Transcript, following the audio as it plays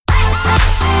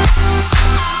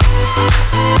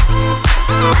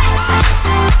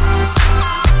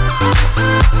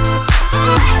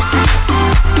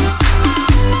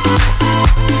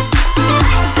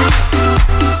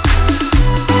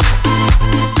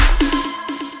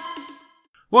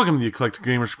Welcome to the Eclectic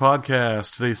Gamers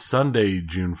Podcast. Today's Sunday,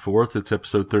 June 4th. It's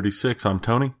episode 36. I'm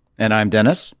Tony. And I'm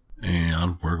Dennis.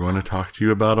 And we're going to talk to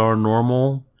you about our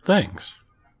normal things.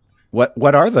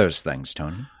 What are those things,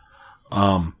 Tony?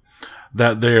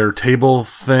 That their table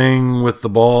thing with the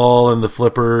ball and the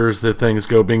flippers, the things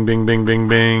go bing, bing, bing, bing,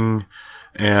 bing.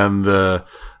 And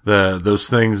those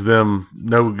things them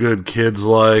no good kids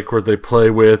like where they play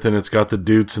with and it's got the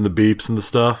doots and the beeps and the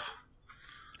stuff.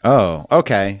 Oh,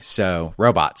 okay. So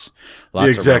robots.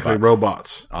 Lots of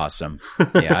robots. Awesome.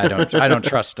 Yeah, I don't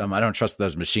trust them. I don't trust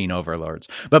those machine overlords.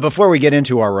 But before we get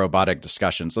into our robotic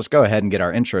discussions, let's go ahead and get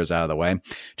our intros out of the way.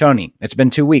 Tony, it's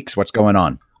been 2 weeks. What's going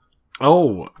on?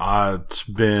 Oh, I've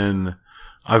been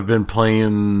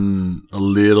playing a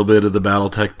little bit of the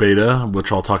BattleTech beta,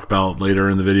 which I'll talk about later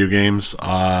in the video games.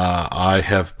 I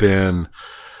have been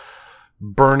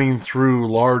burning through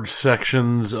large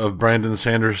sections of Brandon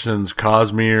Sanderson's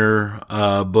Cosmere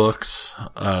books.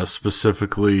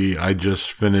 Specifically, I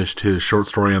just finished his short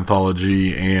story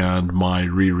anthology and my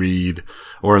reread,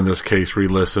 or in this case,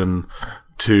 re-listen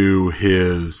to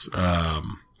his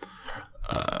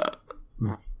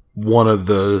one of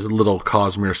the little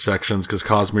Cosmere sections, because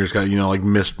Cosmere's got, like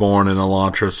Mistborn and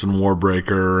Elantris and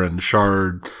Warbreaker and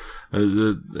Shard.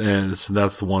 And so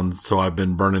that's the one. So I've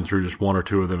been burning through just one or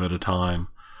two of them at a time.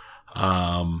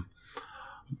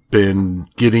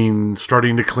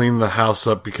 Starting to clean the house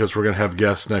up because we're going to have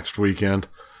guests next weekend.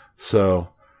 So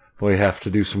we have to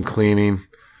do some cleaning,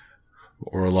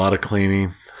 or a lot of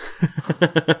cleaning.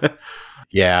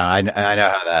 Yeah, I know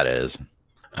how that is.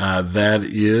 That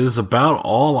is about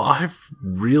all I've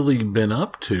really been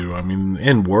up to. I mean,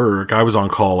 in work, I was on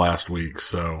call last week,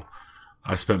 so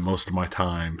I spent most of my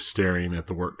time staring at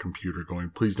the work computer going,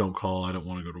 please don't call. I don't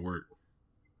want to go to work.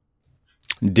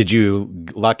 Did you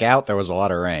luck out? There was a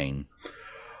lot of rain.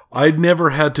 I'd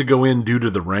never had to go in due to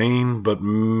the rain, but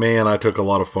man, I took a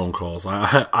lot of phone calls.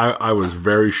 I was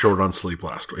very short on sleep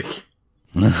last week.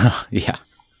 Yeah.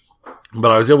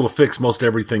 But I was able to fix most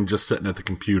everything just sitting at the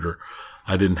computer.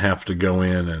 I didn't have to go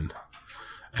in and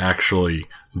actually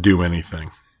do anything.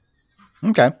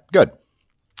 Okay, good.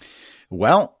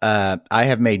 Well, I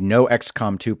have made no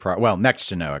XCOM 2 next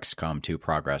to no XCOM 2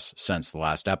 progress since the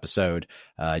last episode.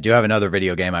 I do have another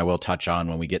video game I will touch on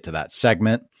when we get to that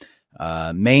segment.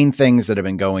 Main things that have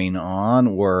been going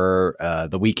on were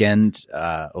the weekend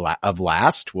of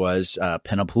last was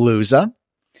Pinapalooza.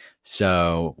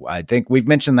 So I think we've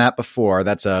mentioned that before.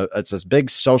 It's this big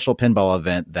social pinball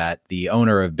event that the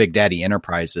owner of Big Daddy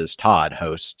Enterprises, Todd,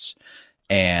 hosts.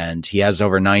 And he has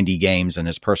over 90 games in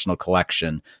his personal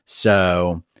collection.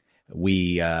 So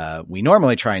we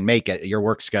normally try and make it. Your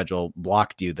work schedule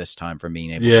blocked you this time from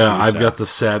being able to do so. Yeah, I've got the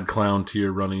sad clown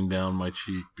tear running down my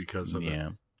cheek because of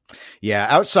it. Yeah,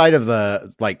 outside of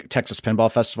the Texas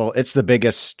Pinball Festival, it's the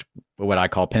biggest, what I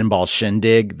call pinball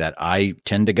shindig that I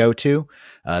tend to go to.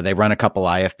 They run a couple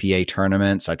IFPA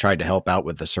tournaments. I tried to help out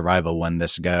with the survival one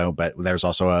this go, but there's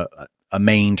also a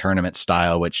main tournament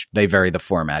style, which they vary the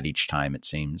format each time, it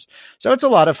seems. So it's a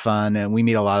lot of fun, and we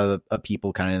meet a lot of the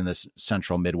people kind of in this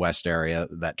central Midwest area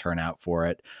that turn out for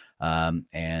it.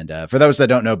 And for those that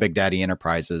don't know Big Daddy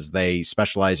Enterprises, they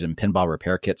specialize in pinball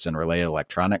repair kits and related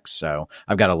electronics. So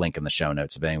I've got a link in the show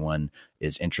notes if anyone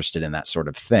is interested in that sort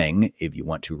of thing, if you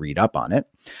want to read up on it.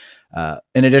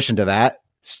 In addition to that,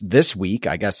 this week,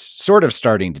 I guess sort of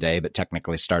starting today, but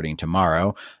technically starting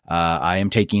tomorrow, I am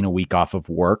taking a week off of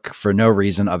work for no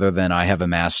reason other than I have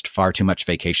amassed far too much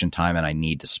vacation time and I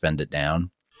need to spend it down.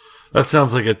 That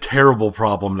sounds like a terrible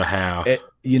problem to have.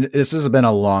 This has been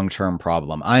a long-term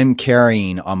problem. I'm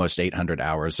carrying almost 800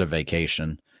 hours of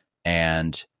vacation,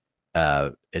 and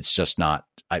it's just not.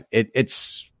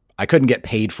 I couldn't get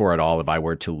paid for it all if I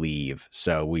were to leave.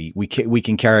 So we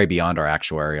can carry beyond our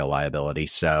actuarial liability.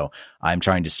 So I'm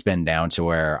trying to spin down to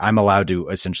where I'm allowed to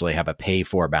essentially have a pay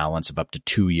for balance of up to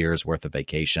 2 years worth of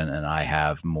vacation, and I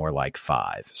have more like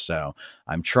 5. So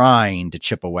I'm trying to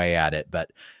chip away at it,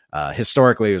 but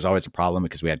historically, it was always a problem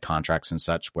because we had contracts and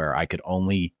such where I could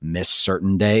only miss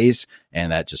certain days,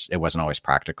 and it wasn't always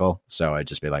practical. So I'd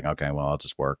just be like, okay, well, I'll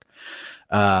just work.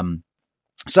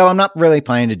 So I'm not really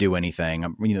planning to do anything,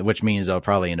 which means I'll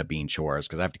probably end up being chores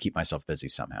because I have to keep myself busy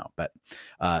somehow. But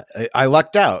I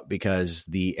lucked out because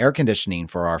the air conditioning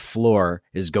for our floor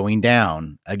is going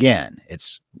down again.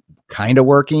 It's kind of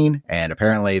working, and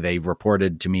apparently they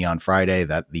reported to me on Friday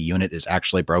that the unit is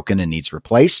actually broken and needs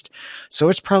replaced. So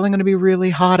it's probably going to be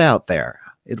really hot out there.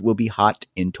 It will be hot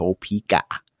in Topeka.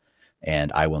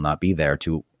 and I will not be there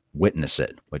to witness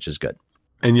it, which is good.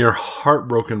 And you're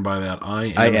heartbroken by that. I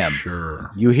am sure.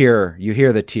 You hear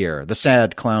the tear, the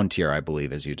sad clown tear, I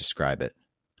believe, as you describe it.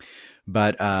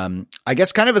 But I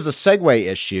guess kind of as a segue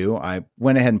issue, I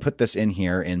went ahead and put this in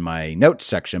here in my notes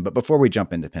section. But before we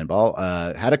jump into pinball,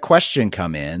 had a question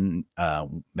come in.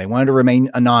 They wanted to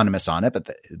remain anonymous on it,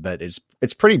 but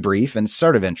it's pretty brief and it's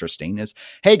sort of interesting. Is,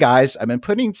 hey guys, I've been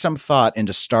putting some thought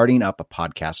into starting up a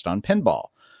podcast on pinball.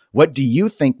 What do you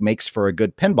think makes for a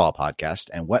good pinball podcast,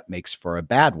 and what makes for a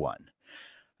bad one?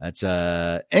 That's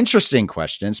a interesting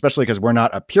question, especially because we're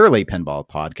not a purely pinball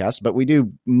podcast, but we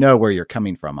do know where you're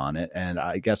coming from on it. And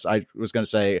I guess I was going to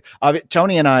say,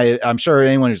 Tony and I'm sure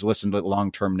anyone who's listened to it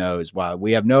long-term knows why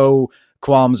we have no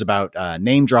qualms about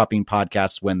name dropping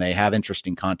podcasts when they have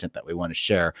interesting content that we want to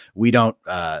share. We don't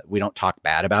talk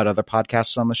bad about other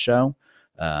podcasts on the show.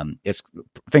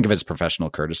 Think of it as professional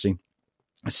courtesy.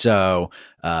 So,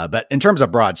 but in terms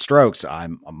of broad strokes,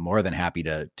 I'm more than happy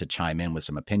to chime in with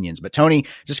some opinions. But Tony,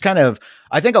 just kind of,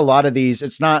 I think a lot of these,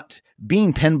 it's not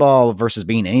being pinball versus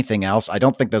being anything else. I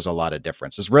don't think there's a lot of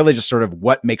difference. It's really just sort of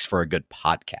what makes for a good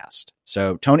podcast.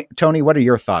 So Tony, what are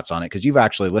your thoughts on it? Because you've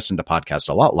actually listened to podcasts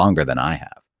a lot longer than I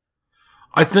have.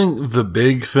 I think the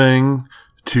big thing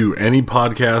to any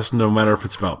podcast, no matter if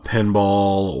it's about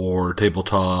pinball or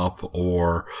tabletop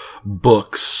or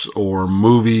books or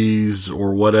movies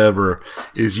or whatever,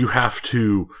 is you have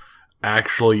to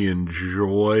actually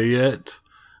enjoy it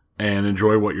and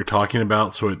enjoy what you're talking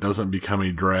about so it doesn't become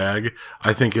a drag.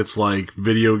 I think it's like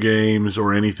video games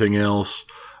or anything else.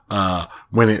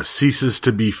 When it ceases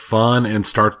to be fun and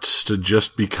starts to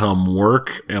just become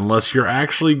work, unless you're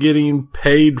actually getting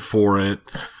paid for it,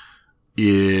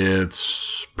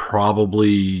 it's probably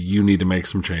you need to make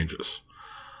some changes.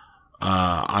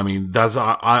 I mean,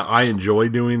 I enjoy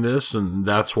doing this, and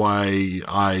that's why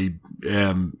I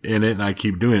am in it and I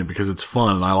keep doing it because it's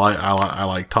fun. And I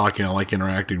like talking. I like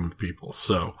interacting with people.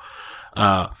 So,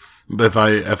 if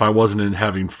I wasn't in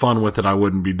having fun with it, I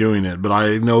wouldn't be doing it. But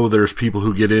I know there's people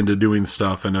who get into doing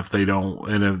stuff, and if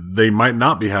they might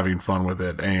not be having fun with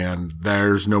it, and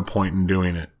there's no point in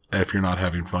doing it if you're not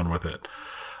having fun with it.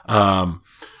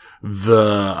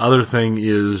 The other thing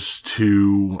is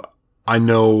I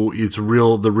know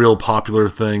the real popular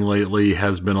thing lately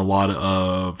has been a lot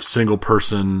of single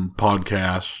person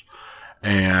podcasts,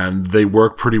 and they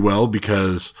work pretty well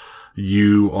because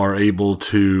you are able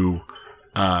to,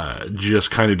 just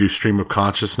kind of do stream of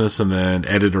consciousness and then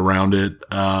edit around it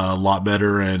a lot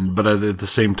better. But at the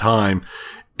same time,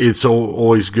 it's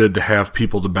always good to have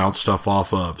people to bounce stuff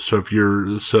off of.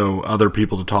 So other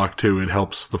people to talk to, it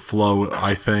helps the flow,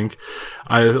 I think.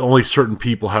 Only certain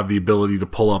people have the ability to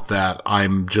pull up that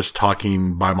I'm just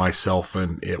talking by myself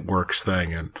and it works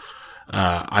thing. And,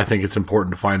 I think it's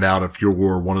important to find out if you're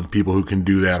one of the people who can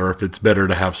do that, or if it's better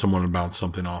to have someone to bounce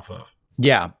something off of.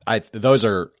 Yeah. I think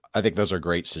those are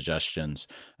great suggestions,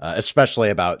 especially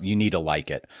about you need to like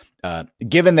it.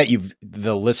 Given that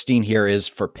the listing here is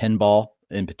for pinball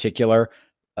in particular,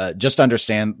 just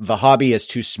understand the hobby is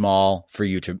too small for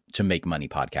you to make money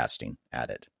podcasting at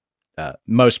it.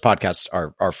 Most podcasts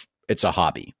it's a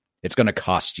hobby. It's going to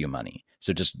cost you money.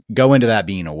 So just go into that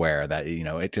being aware that,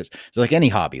 it's like any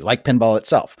hobby, like pinball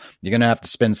itself. You're going to have to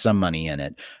spend some money in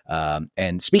it.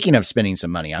 And speaking of spending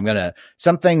some money,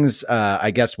 some things, I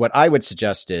guess what I would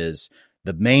suggest is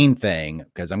the main thing,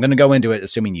 because I'm going to go into it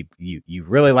assuming you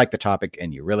really like the topic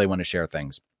and you really want to share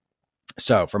things.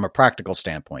 So from a practical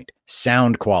standpoint,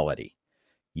 sound quality.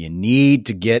 You need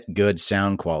to get good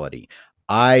sound quality.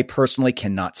 I personally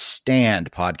cannot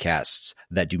stand podcasts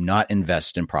that do not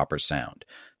invest in proper sound.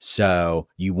 So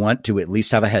you want to at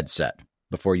least have a headset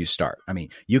before you start. I mean,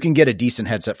 you can get a decent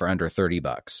headset for under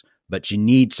 $30, but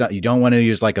you don't want to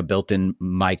use like a built-in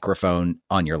microphone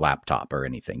on your laptop or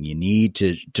anything. You need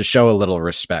to show a little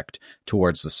respect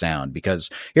towards the sound,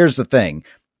 because here's the thing.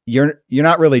 You're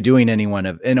not really doing anyone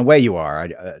in a way you are,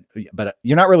 but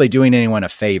you're not really doing anyone a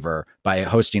favor by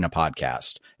hosting a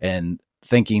podcast and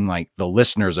thinking like the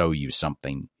listeners owe you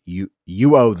something.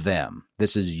 You owe them.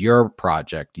 This is your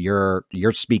project. You're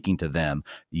speaking to them.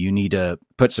 You need to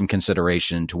put some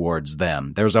consideration towards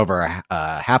them. There's over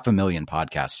 500,000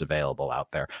 podcasts available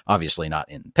out there. Obviously not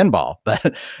in pinball,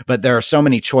 but there are so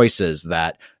many choices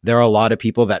that there are a lot of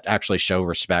people that actually show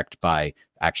respect by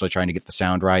actually trying to get the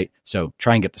sound right. So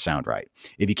try and get the sound right.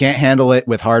 If you can't handle it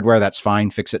with hardware, that's fine.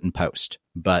 Fix it in post.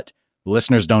 But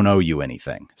listeners don't owe you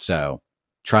anything. So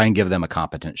try and give them a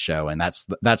competent show. And that's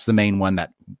the main one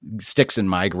that sticks in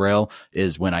my grill,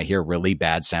 is when I hear really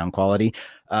bad sound quality.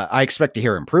 I expect to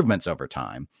hear improvements over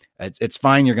time. It's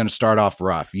fine. You're going to start off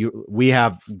rough. We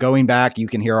have going back. You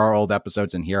can hear our old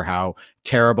episodes and hear how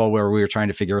terrible where we were trying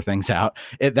to figure things out.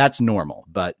 That's normal,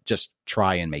 but just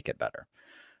try and make it better.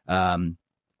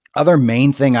 Other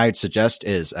main thing I'd suggest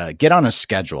is get on a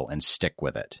schedule and stick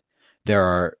with it.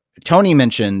 Tony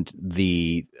mentioned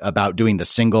about doing the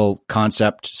single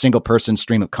person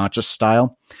stream of conscious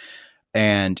style.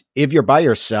 And if you're by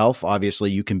yourself,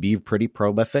 obviously you can be pretty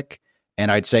prolific. And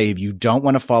I'd say if you don't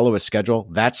want to follow a schedule,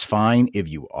 that's fine if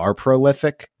you are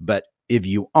prolific. But if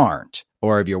you aren't,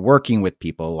 or if you're working with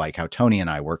people like how Tony and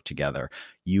I work together,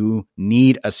 you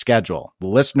need a schedule. The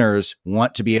listeners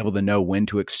want to be able to know when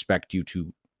to expect you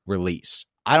to release.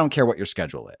 I don't care what your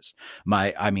schedule is.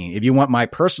 If you want my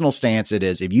personal stance, it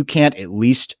is if you can't at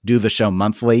least do the show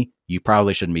monthly, you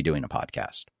probably shouldn't be doing a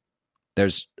podcast.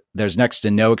 There's next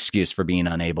to no excuse for being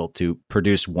unable to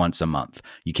produce once a month.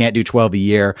 You can't do 12 a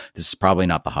year. This is probably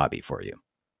not the hobby for you.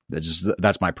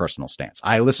 That's my personal stance.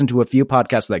 I listen to a few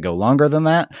podcasts that go longer than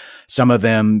that. Some of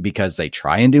them because they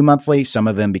try and do monthly. Some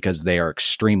of them because they are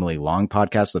extremely long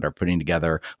podcasts that are putting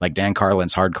together, like Dan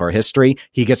Carlin's Hardcore History.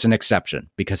 He gets an exception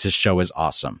because his show is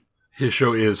awesome. His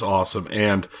show is awesome.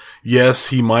 And yes,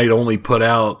 he might only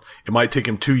it might take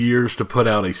him 2 years to put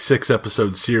out a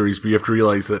 6-episode series, but you have to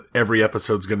realize that every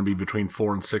episode's going to be between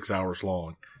 4 and 6 hours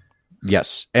long.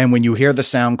 Yes. And when you hear the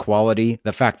sound quality,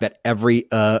 the fact that every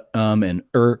and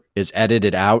is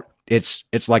edited out,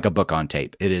 it's like a book on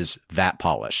tape. It is that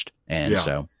polished. And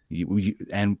so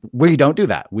and we don't do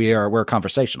that. We're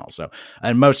conversational. So,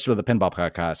 and most of the pinball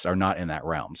podcasts are not in that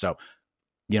realm. So,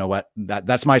 you know what?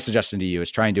 That's my suggestion to you is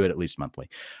try and do it at least monthly.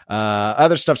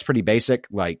 Other stuff's pretty basic,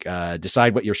 like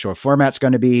decide what your show format's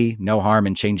going to be. No harm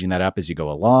in changing that up as you go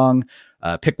along.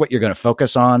 Pick what you're going to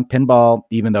focus on. Pinball,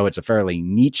 even though it's a fairly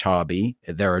niche hobby,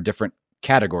 there are different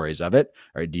categories of it.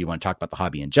 Or do you want to talk about the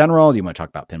hobby in general? Do you want to talk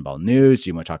about pinball news? Do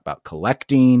you want to talk about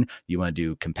collecting? Do you want to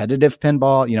do competitive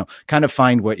pinball? Kind of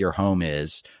find what your home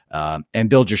is and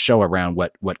build your show around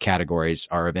what categories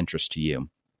are of interest to you.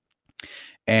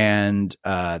 And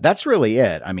that's really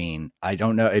it. I mean, I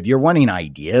don't know if you're wanting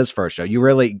ideas for a show, you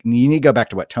need to go back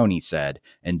to what Tony said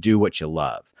and do what you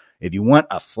love. If you want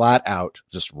a flat out,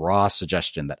 just raw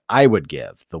suggestion that I would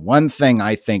give, the one thing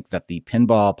I think that the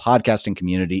pinball podcasting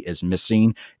community is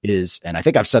missing is, and I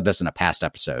think I've said this in a past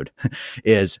episode,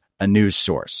 is a news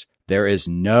source. There is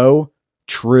no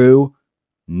true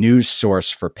news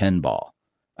source for pinball.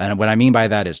 And what I mean by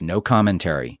that is no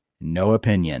commentary, no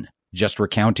opinion, just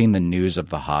recounting the news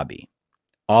of the hobby.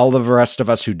 All of the rest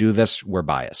of us who do this, we're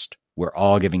biased. We're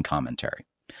all giving commentary.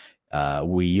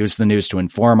 We use the news to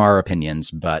inform our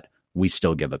opinions, but we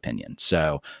still give opinions.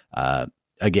 So,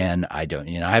 again, I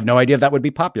have no idea if that would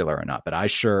be popular or not, but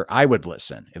I would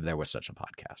listen if there was such a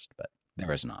podcast, but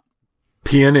there is not.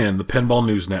 PNN, the Pinball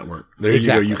News Network. There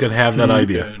exactly. You go. You can have that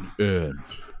idea.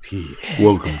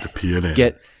 Welcome to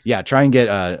PNN. Try and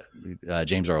get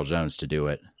James Earl Jones to do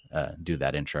it. Do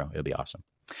that intro. It'll be awesome.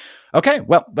 Okay.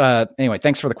 Well, anyway,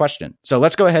 thanks for the question. So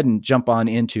let's go ahead and jump on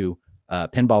into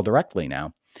pinball directly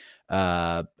now.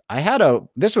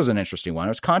 This was an interesting one. I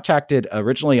was contacted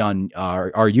originally on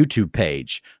our YouTube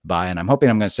page by, and I'm hoping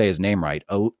I'm going to say his name right,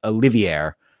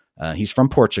 Olivier. He's from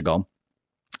Portugal.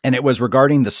 And it was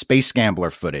regarding the Space Gambler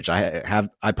footage. I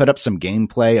put up some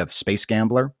gameplay of Space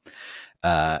Gambler.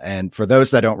 And for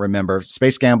those that don't remember,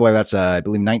 Space Gambler, that's I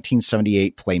believe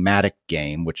 1978 Playmatic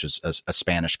game, which is a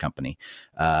Spanish company.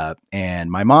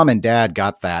 And my mom and dad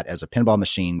got that as a pinball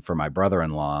machine for my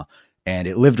brother-in-law, and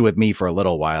it lived with me for a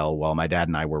little while my dad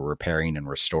and I were repairing and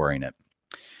restoring it.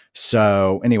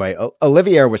 So anyway,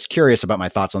 Olivier was curious about my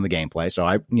thoughts on the gameplay, so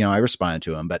I responded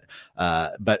to him.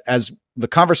 But as the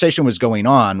conversation was going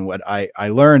on, what I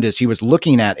learned is he was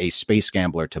looking at a Space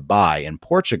Gambler to buy in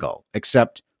Portugal,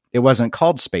 except it wasn't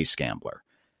called Space Gambler.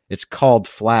 It's called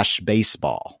Flash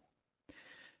Baseball.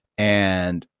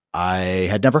 And I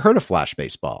had never heard of Flash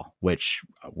Baseball, which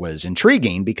was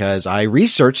intriguing because I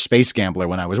researched Space Gambler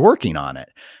when I was working on it.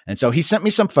 And so he sent me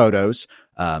some photos.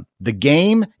 The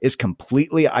game is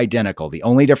completely identical. The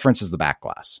only difference is the back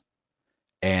glass.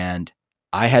 And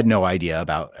I had no idea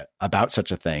about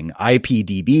such a thing.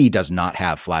 IPDB does not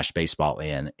have Flash Baseball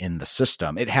in the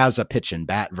system. It has a pitch and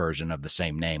bat version of the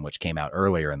same name, which came out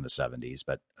earlier in the 70s,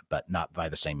 but not by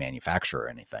the same manufacturer or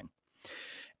anything.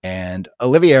 And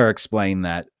Olivier explained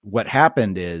that what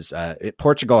happened is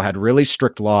Portugal had really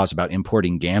strict laws about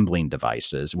importing gambling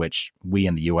devices, which we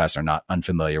in the U.S. are not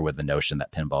unfamiliar with the notion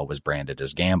that pinball was branded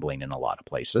as gambling in a lot of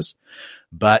places.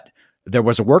 But there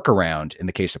was a workaround in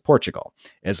the case of Portugal.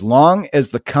 As long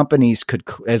as they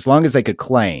could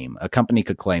claim, a company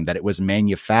could claim that it was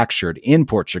manufactured in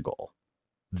Portugal,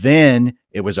 then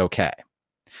it was okay.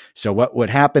 So what would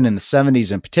happen in the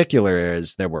 70s in particular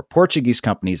is there were Portuguese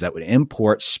companies that would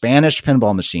import Spanish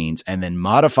pinball machines and then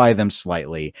modify them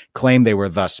slightly, claim they were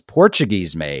thus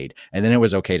Portuguese made, and then it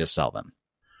was okay to sell them.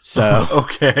 So,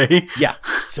 okay. Yeah.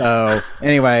 So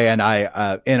anyway, and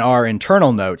I, in our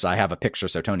internal notes, I have a picture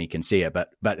so Tony can see it,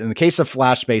 but in the case of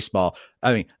Flash Baseball,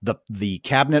 I mean, the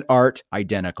cabinet art,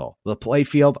 identical, the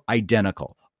playfield,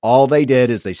 identical. All they did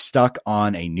is they stuck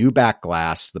on a new back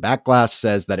glass. The back glass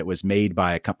says that it was made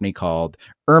by a company called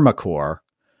Ermacor,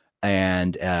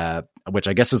 and which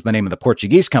I guess is the name of the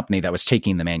Portuguese company that was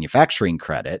taking the manufacturing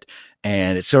credit.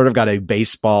 And it's sort of got a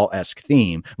baseball-esque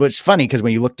theme, which is funny because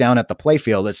when you look down at the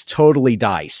playfield, it's totally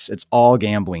dice. It's all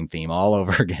gambling theme all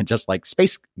over again, just like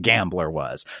Space Gambler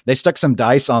was. They stuck some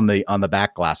dice on the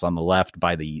back glass on the left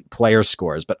by the player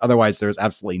scores, but otherwise there's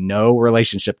absolutely no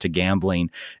relationship to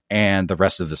gambling and the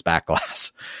rest of this back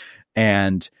glass.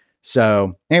 And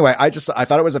so anyway, I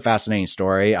thought it was a fascinating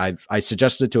story. I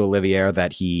suggested to Olivier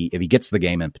that if he gets the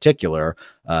game in particular,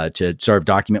 to sort of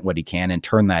document what he can and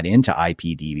turn that into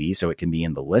IPDB so it can be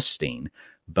in the listing.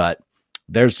 But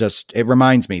it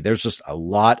reminds me, there's just a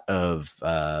lot of,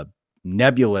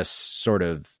 nebulous sort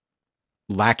of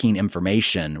lacking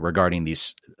information regarding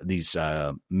these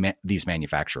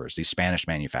manufacturers, these Spanish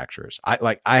manufacturers. I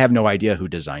have no idea who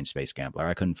designed Space Gambler.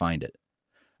 I couldn't find it.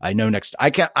 I'm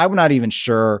not even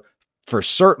sure for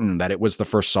certain that it was the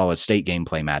first solid state game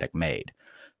Playmatic made.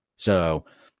 So,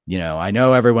 I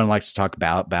know everyone likes to talk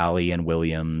about Bally and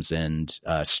Williams and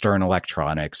Stern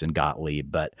Electronics and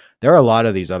Gottlieb, but there are a lot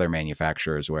of these other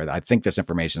manufacturers where I think this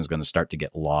information is going to start to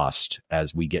get lost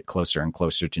as we get closer and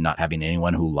closer to not having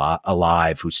anyone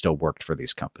alive who still worked for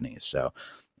these companies. So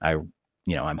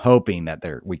I'm hoping that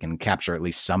we can capture at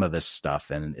least some of this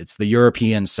stuff, and it's the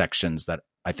European sections that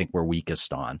I think we're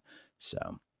weakest on.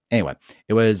 So anyway,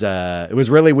 it was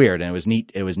really weird and it was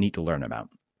neat. It was neat to learn about,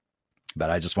 but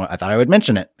I thought I would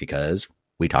mention it because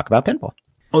we talk about pinball.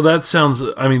 Well, that's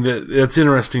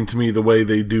interesting to me, the way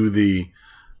they do the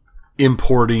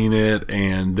importing it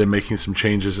and then making some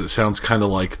changes. It sounds kind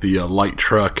of like the light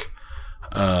truck,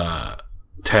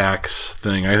 tax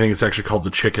thing. I think it's actually called the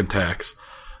chicken tax.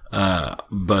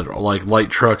 But like light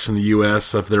trucks in the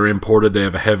US, if they're imported, they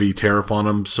have a heavy tariff on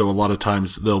them. So a lot of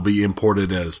times they'll be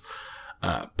imported as,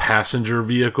 passenger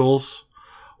vehicles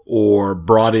or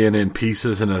brought in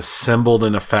pieces and assembled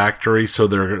in a factory. So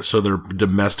they're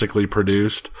domestically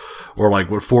produced, or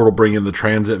like what Ford will bring in the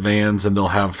transit vans and they'll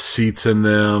have seats in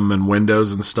them and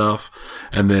windows and stuff.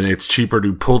 And then it's cheaper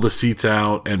to pull the seats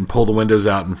out and pull the windows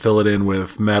out and fill it in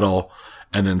with metal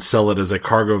and then sell it as a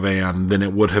cargo van than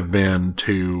it would have been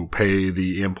to pay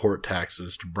the import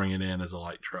taxes to bring it in as a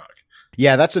light truck.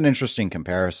 Yeah, that's an interesting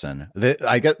comparison.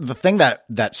 The thing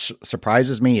that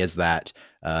surprises me is that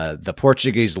the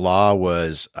Portuguese law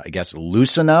was, I guess,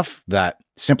 loose enough that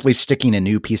simply sticking a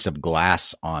new piece of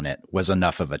glass on it was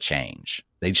enough of a change.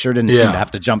 They sure didn't seem to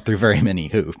have to jump through very many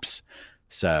hoops.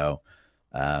 So,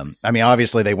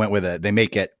 obviously they went with they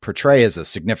make it portray as a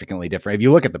significantly different. If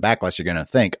you look at the backlash, you're going to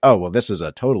think, oh, well, this is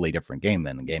a totally different game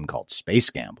than a game called Space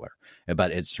Gambler.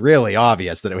 But it's really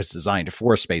obvious that it was designed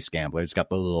for Space Gambler. It's got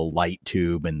the little light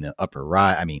tube in the upper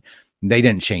right. I mean, they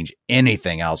didn't change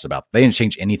anything about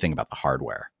the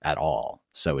hardware at all.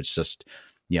 So it's just,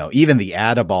 even the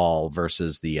Add-A-Ball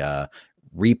versus the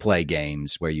replay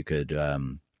games where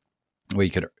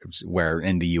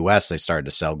in the US they started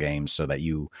to sell games so that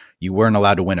you weren't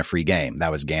allowed to win a free game.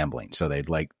 That was gambling. So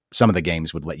some of the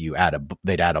games would let you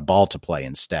they'd add a ball to play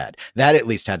instead. That at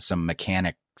least had some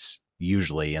mechanics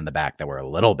usually in the back that were a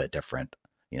little bit different,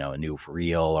 a new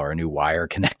reel or a new wire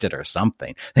connected or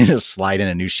something. They just slide in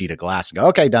a new sheet of glass and go,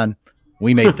 okay, done.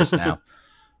 We made this now.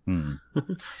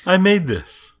 I made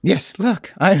this. Yes.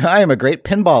 Look, I am a great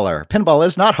pinballer. Pinball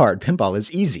is not hard. Pinball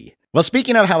is easy. Well,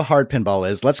 speaking of how hard pinball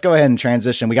is, let's go ahead and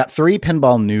transition. We got 3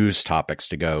 pinball news topics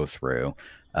to go through.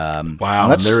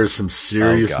 Wow, there is some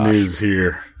serious news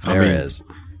here. There is.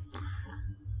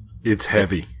 It's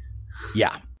heavy.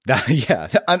 Yeah. Yeah.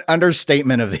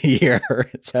 Understatement of the year.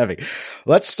 It's heavy.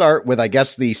 Let's start with, I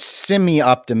guess, the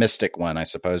semi-optimistic one. I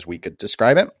suppose we could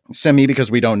describe it. Semi,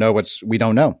 because we don't know if it's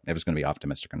going to be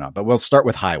optimistic or not. But we'll start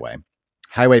with Highway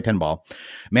Pinball,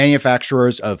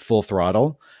 manufacturers of Full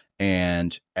Throttle.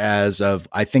 And as of,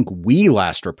 I think we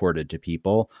last reported to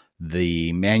people,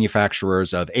 the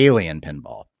manufacturers of Alien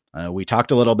Pinball. We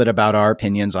talked a little bit about our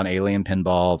opinions on Alien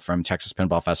Pinball from Texas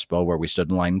Pinball Festival, where we stood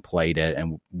in line and played it.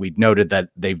 And we noted that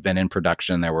they've been in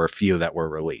production. There were a few that were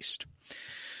released.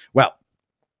 Well,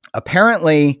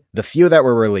 apparently the few that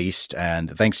were released, and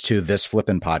thanks to this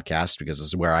flippin' podcast, because this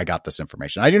is where I got this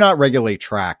information. I do not regularly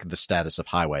track the status of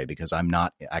Highway because I'm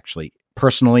not actually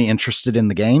personally interested in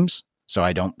the games, so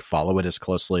I don't follow it as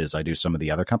closely as I do some of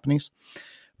the other companies.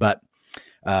 But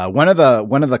one of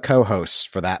the co-hosts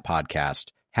for that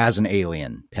podcast has an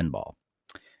Alien pinball.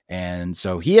 And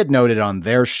so he had noted on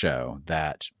their show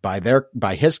that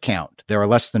by his count, there are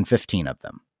less than 15 of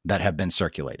them that have been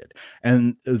circulated.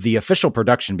 And the official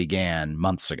production began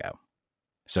months ago.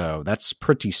 So that's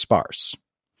pretty sparse.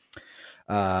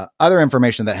 Other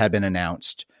information that had been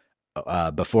announced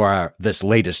before this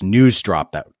latest news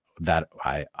drop that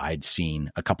I'd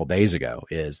seen a couple days ago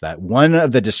is that one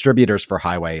of the distributors for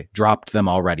Highway dropped them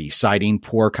already, citing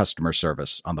poor customer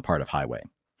service on the part of Highway.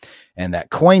 And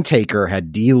that CoinTaker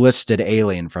had delisted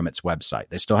Alien from its website.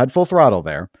 They still had Full Throttle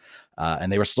there,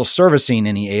 and they were still servicing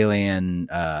any Alien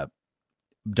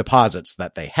deposits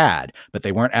that they had, but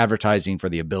they weren't advertising for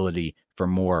the ability for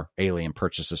more Alien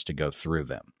purchases to go through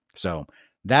them. So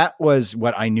that was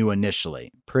what I knew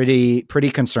initially. Pretty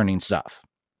concerning stuff.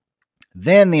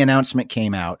 Then the announcement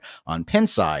came out on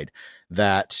Pinside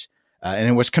that, and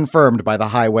it was confirmed by the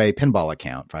Highway pinball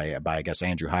account, by I guess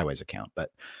Andrew Highway's account,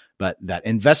 but that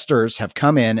investors have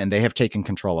come in and they have taken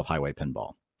control of Highway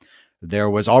Pinball. There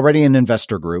was already an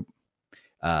investor group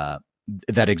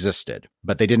that existed,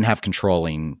 but they didn't have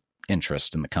controlling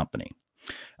interest in the company.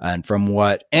 And from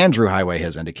what Andrew Highway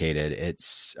has indicated,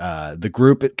 it's the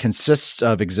group, it consists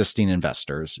of existing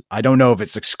investors. I don't know if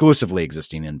it's exclusively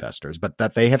existing investors, but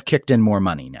that they have kicked in more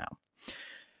money now.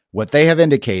 What they have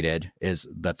indicated is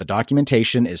that the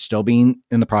documentation is still being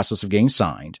in the process of getting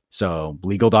signed. So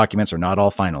legal documents are not all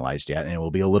finalized yet, and it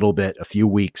will be a few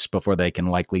weeks before they can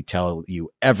likely tell you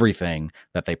everything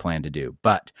that they plan to do.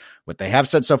 But what they have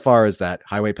said so far is that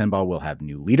Highway Pinball will have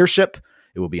new leadership.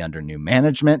 It will be under new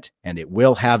management, and it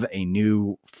will have a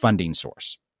new funding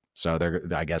source. So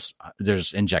I guess they're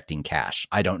just injecting cash.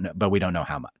 I don't know, but we don't know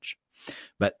how much.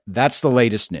 But that's the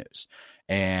latest news.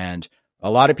 And a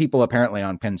lot of people apparently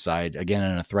on Pinside, again,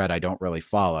 in a thread I don't really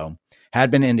follow, had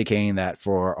been indicating that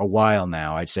for a while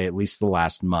now, I'd say at least the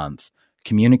last month,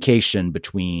 communication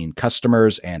between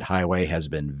customers and Highway has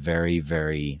been very,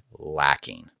 very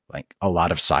lacking. Like a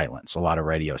lot of silence, a lot of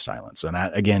radio silence. And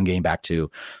that, again, getting back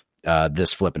to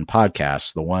this flipping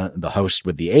podcast, the host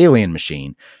with the Alien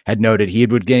machine had noted he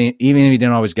would get, even if he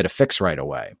didn't always get a fix right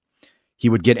away, he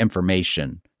would get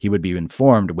information. He would be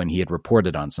informed when he had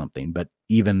reported on something, but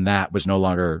even that was no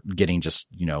longer getting just,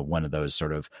 one of those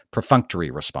sort of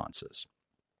perfunctory responses.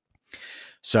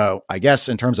 So I guess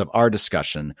in terms of our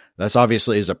discussion, this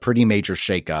obviously is a pretty major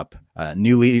shakeup.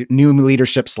 New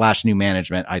leadership / new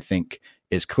management, I think,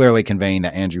 is clearly conveying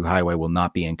that Andrew Highway will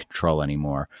not be in control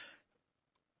anymore.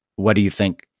 What do you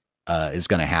think is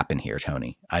going to happen here,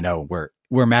 Tony? I know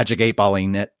we're Magic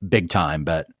 8-balling it big time,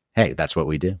 but hey, that's what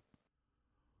we do.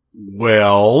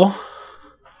 Well,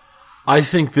 I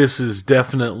think this isn't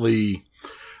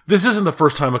the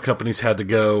first time a company's had to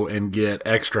go and get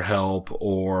extra help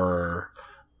or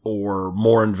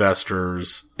more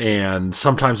investors, and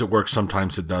sometimes it works,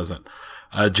 sometimes it doesn't.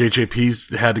 JJP's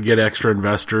had to get extra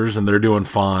investors, and they're doing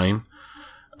fine.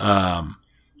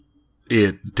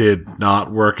 It did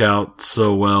not work out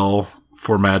so well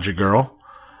for Magic Girl,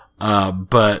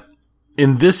 but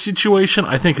in this situation,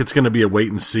 I think it's going to be a wait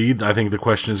and see. I think the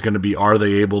question is going to be, are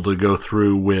they able to go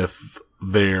through with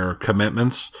their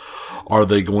commitments? Are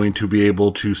they going to be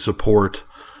able to support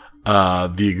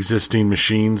the existing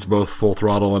machines, both Full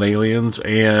Throttle and Aliens?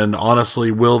 And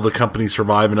honestly, will the company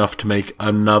survive enough to make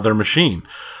another machine?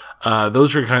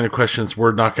 Those are the kind of questions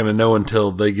we're not going to know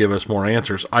until they give us more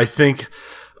answers. I think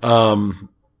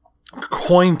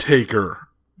CoinTaker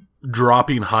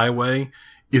dropping Highway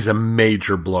is a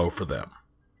major blow for them.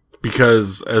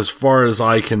 Because as far as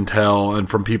I can tell, and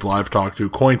from people I've talked to,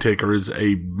 CoinTaker is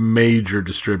a major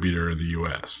distributor in the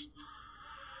U.S.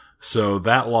 So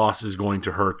that loss is going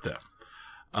to hurt them.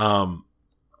 I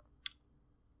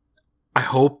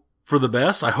hope for the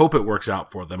best. I hope it works out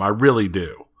for them. I really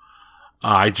do.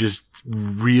 I just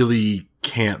really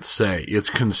can't say.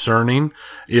 It's concerning.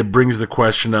 It brings the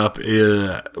question up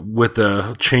with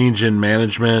the change in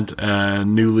management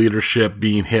and new leadership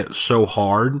being hit so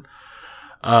hard.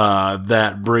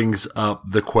 That brings up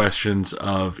the questions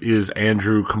of, is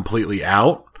Andrew completely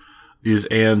out? Is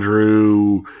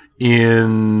Andrew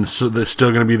so they're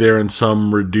still going to be there in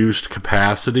some reduced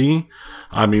capacity?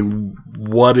 I mean,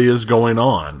 what is going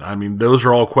on? I mean, those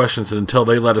are all questions that until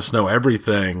they let us know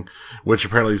everything, which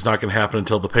apparently is not going to happen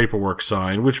until the paperwork's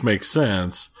signed, which makes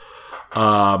sense,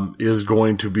 is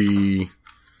going to be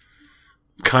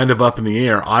kind of up in the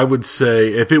air. I would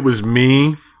say if it was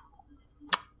me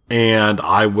and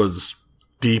I was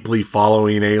deeply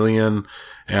following Alien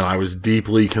and I was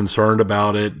deeply concerned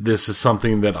about it, this is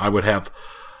something that I would have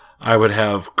I would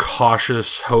have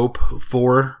cautious hope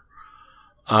for.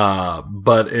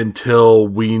 But until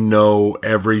we know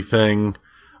everything,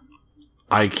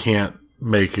 I can't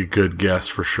make a good guess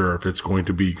for sure if it's going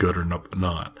to be good or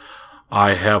not.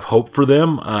 I have hope for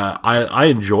them. I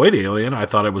enjoyed Alien. I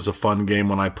thought it was a fun game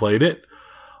when I played it.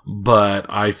 But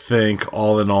I think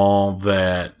all in all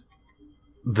that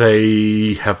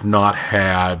they have not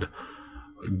had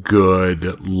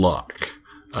good luck,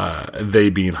 they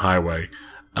being Highway,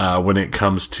 when it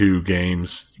comes to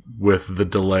games with the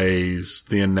delays,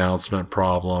 the announcement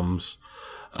problems.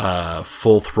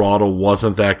 Full Throttle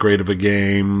wasn't that great of a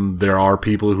game. There are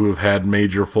people who have had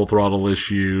major Full Throttle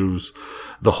issues.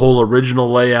 The whole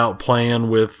original layout plan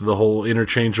with the whole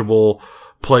interchangeable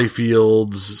play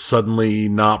fields suddenly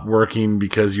not working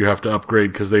because you have to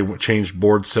upgrade because they changed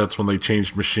board sets when they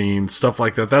changed machines, stuff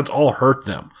like that. That's all hurt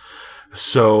them.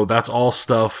 So that's all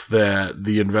stuff that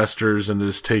the investors in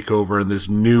this takeover and this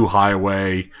new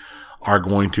Highway are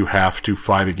going to have to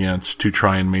fight against to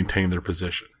try and maintain their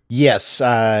position. Yes,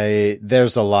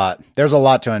 there's a lot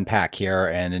to unpack here.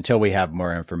 And until we have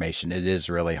more information, it is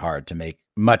really hard to make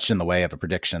much in the way of a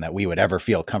prediction that we would ever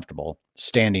feel comfortable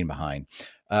standing behind.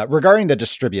 Regarding the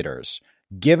distributors,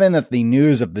 given that the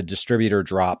news of the distributor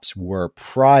drops were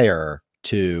prior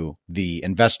to the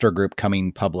investor group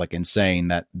coming public and saying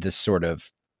that this sort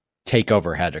of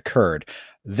takeover had occurred,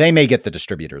 they may get the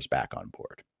distributors back on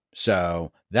board.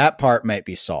 So that part might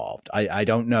be solved. I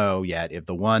don't know yet if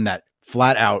the one that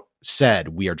flat out said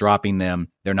we are dropping them,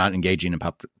 they're not engaging in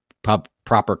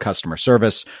proper customer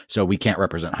service, so we can't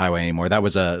represent Highway anymore. That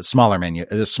was a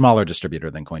smaller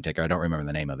distributor than CoinTaker. I don't remember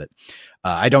the name of it.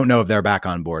 I don't know if they're back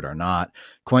on board or not.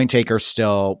 CoinTaker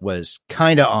still was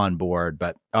kind of on board,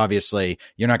 but obviously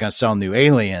you're not going to sell new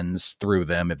Aliens through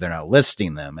them if they're not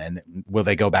listing them. And will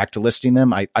they go back to listing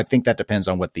them? I think that depends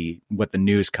on what the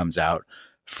news comes out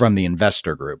from the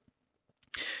investor group.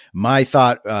 My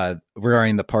thought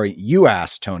regarding the part you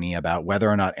asked, Tony, about whether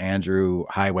or not Andrew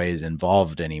Highway is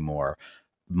involved anymore,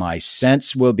 my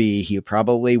sense will be he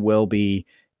probably will be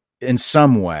in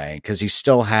some way, because he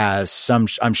still has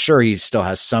I'm sure he still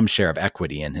has some share of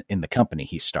equity in the company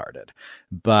he started,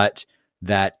 but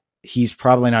that he's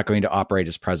probably not going to operate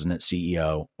as president,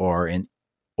 CEO,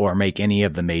 or make any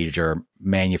of the major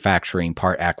manufacturing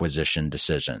part acquisition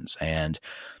decisions. And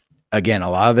again,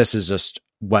 a lot of this is just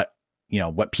what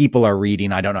people are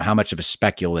reading. I don't know how much of a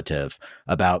speculative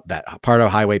about that. Part of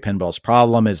Highway Pinball's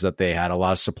problem is that they had a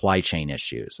lot of supply chain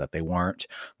issues, that they weren't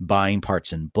buying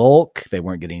parts in bulk. They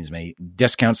weren't getting as many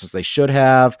discounts as they should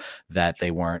have, that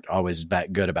they weren't always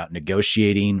that good about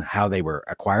negotiating how they were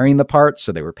acquiring the parts.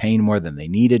 So they were paying more than they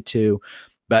needed to.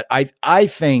 But I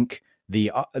think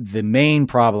the main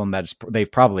problem that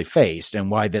they've probably faced, and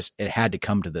why it had to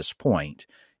come to this point,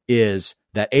 is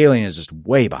that Alien is just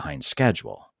way behind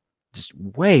schedule. Just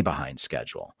way behind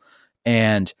schedule.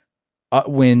 And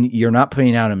when you're not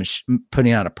putting out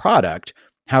a product,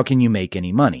 how can you make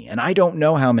any money? And I don't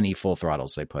know how many Full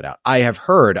Throttles they put out. I have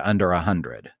heard under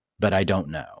 100, but I don't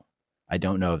know. I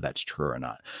don't know if that's true or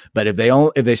not. But if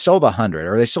they sold 100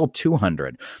 or they sold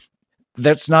 200,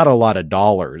 that's not a lot of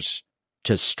dollars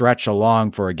to stretch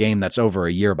along for a game that's over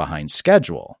a year behind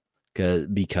schedule.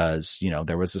 Because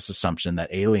there was this assumption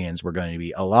that Aliens were going to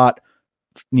be a lot.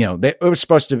 It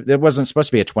wasn't supposed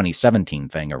to be a 2017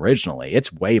 thing originally.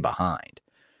 It's way behind.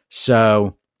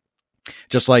 So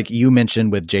just like you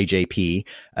mentioned with JJP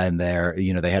and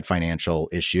they had financial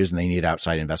issues and they needed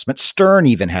outside investment. Stern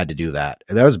even had to do that.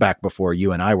 That was back before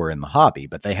you and I were in the hobby,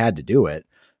 but they had to do it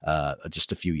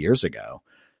just a few years ago.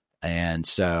 And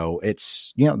so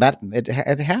it's, that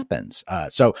it happens.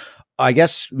 So I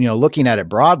guess, looking at it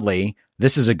broadly,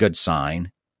 this is a good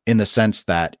sign, in the sense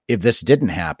that if this didn't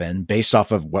happen, based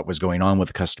off of what was going on with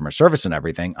the customer service and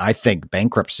everything, I think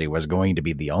bankruptcy was going to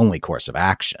be the only course of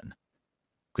action,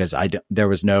 because there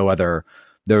was no other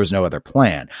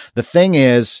plan. The thing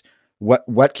is,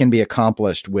 what can be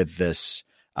accomplished with this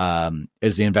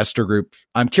is the investor group.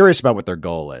 I'm curious about what their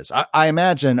goal is. I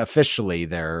imagine officially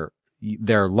their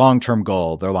long-term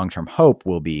goal, their long-term hope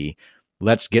will be,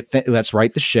 let's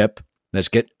right the ship, let's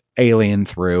get Alien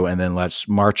through, and then let's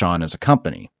march on as a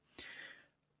company.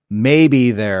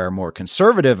 Maybe their more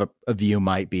conservative view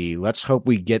might be, let's hope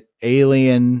we get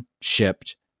Alien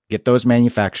shipped, get those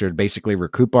manufactured, basically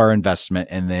recoup our investment,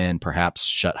 and then perhaps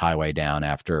shut Highway down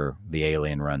after the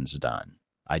Alien run's done.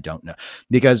 I don't know,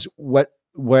 because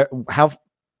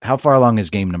how far along is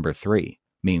game number 3? I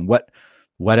mean, what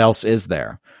else is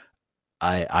there?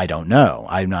 I don't know.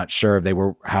 I'm not sure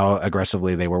if how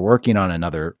aggressively they were working on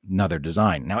another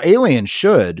design. Now, Alien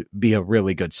should be a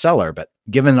really good seller, but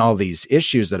given all these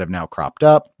issues that have now cropped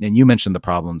up, and you mentioned the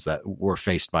problems that were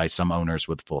faced by some owners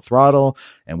with Full Throttle,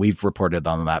 and we've reported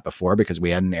on that before because we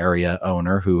had an area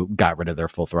owner who got rid of their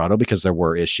Full Throttle because there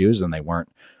were issues and they weren't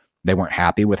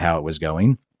happy with how it was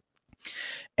going.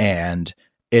 And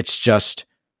it's just,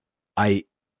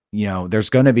 there's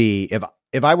going to be,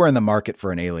 if I were in the market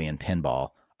for an Alien pinball,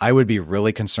 I would be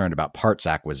really concerned about parts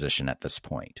acquisition at this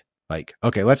point. Like,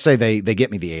 okay, let's say they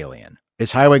get me the Alien.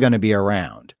 Is Highway going to be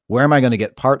around? Where am I going to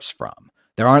get parts from?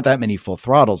 There aren't that many Full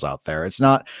Throttles out there. It's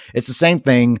the same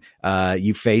thing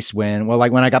you face when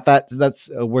I got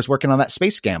was working on that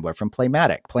Space Gambler from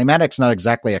Playmatic. Playmatic's not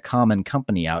exactly a common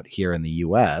company out here in the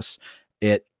US.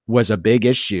 It was a big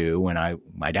issue when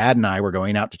my dad and I were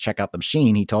going out to check out the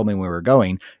machine. He told me when we were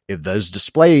going, if those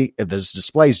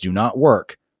displays do not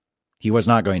work, he was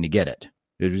not going to get it.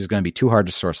 It was going to be too hard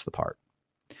to source the part.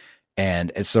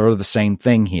 And it's sort of the same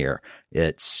thing here.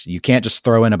 You can't just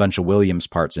throw in a bunch of Williams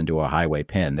parts into a Highway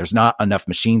pin. There's not enough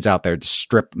machines out there to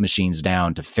strip machines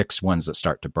down to fix ones that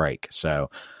start to break. So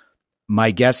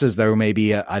my guess is there may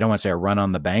be I don't want to say a run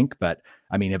on the bank, but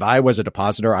I mean, if I was a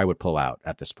depositor, I would pull out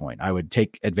at this point. I would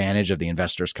take advantage of the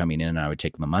investors coming in and I would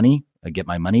take the money, get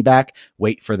my money back,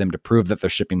 wait for them to prove that they're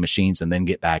shipping machines and then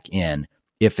get back in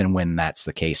if and when that's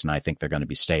the case. And I think they're going to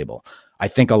be stable. I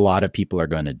think a lot of people are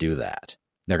going to do that.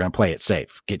 They're going to play it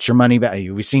safe. Get your money back.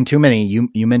 We've seen too many.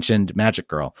 You mentioned Magic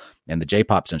Girl and the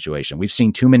J-pop situation. We've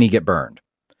seen too many get burned.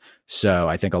 So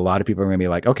I think a lot of people are going to be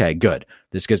like, okay, good.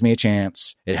 This gives me a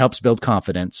chance. It helps build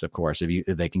confidence, of course. If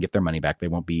they can get their money back, they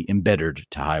won't be embittered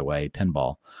to Highway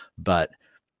pinball, but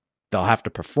they'll have to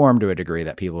perform to a degree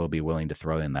that people will be willing to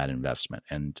throw in that investment.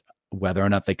 And whether or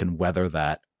not they can weather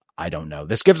that, I don't know.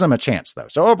 This gives them a chance though.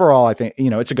 So overall, I think,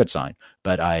 it's a good sign,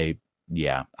 but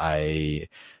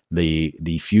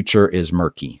the future is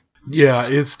murky. Yeah,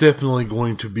 it's definitely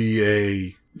going to be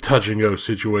a touch and go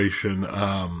situation.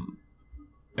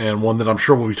 And one that I'm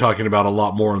sure we'll be talking about a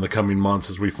lot more in the coming months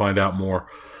as we find out more.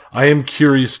 I am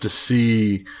curious to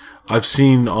see, I've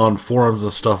seen on forums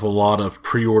and stuff a lot of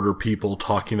pre-order people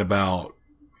talking about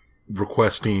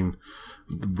requesting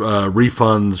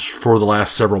refunds for the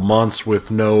last several months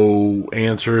with no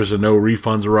answers and no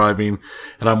refunds arriving.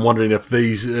 And I'm wondering if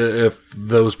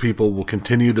those people will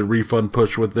continue the refund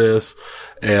push with this,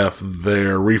 if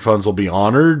their refunds will be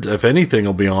honored, if anything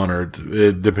will be honored.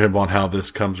 It depends on how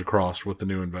this comes across with the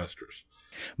new investors.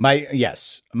 My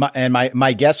guess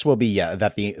will be,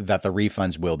 that the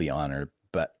refunds will be honored,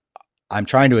 but I'm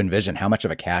trying to envision how much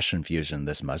of a cash infusion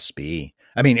this must be.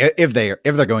 I mean, if they're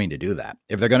going to do that,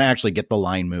 if they're going to actually get the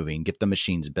line moving, get the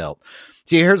machines built.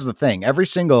 See, here's the thing.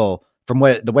 From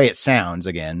the way it sounds,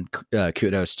 again,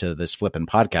 kudos to this flippin'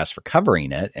 podcast for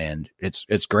covering it. And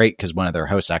it's great because one of their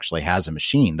hosts actually has a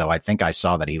machine, though I think I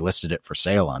saw that he listed it for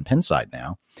sale on Pinside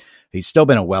now. He's still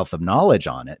been a wealth of knowledge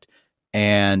on it.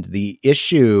 And the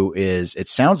issue is, it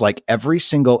sounds like every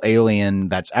single Alien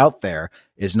that's out there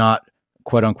is not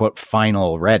quote unquote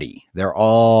final ready. They're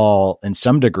all in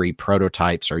some degree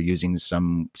prototypes, or using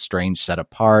some strange set of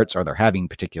parts, or they're having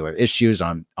particular issues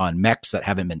on mechs that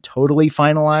haven't been totally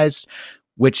finalized,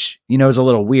 which, is a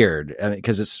little weird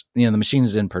because it's, the machine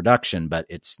is in production, but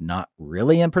it's not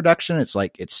really in production. It's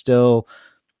like,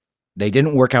 they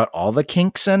didn't work out all the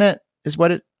kinks in it is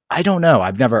what I don't know.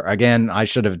 I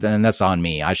should have done, that's on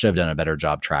me. I should have done a better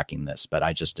job tracking this, but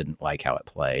I just didn't like how it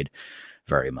played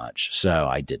very much. So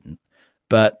I didn't.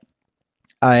 But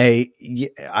I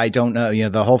don't know,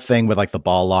 the whole thing with like the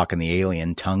ball lock and the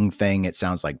Alien tongue thing, it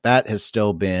sounds like that has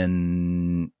still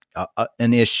been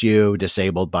an issue,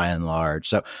 disabled by and large.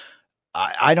 So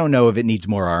I don't know if it needs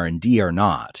more R&D or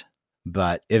not.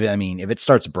 But if it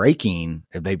starts breaking,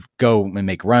 if they go and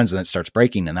make runs and it starts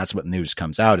breaking, and that's what news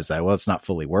comes out is that, well, it's not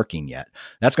fully working yet.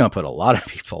 That's going to put a lot of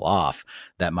people off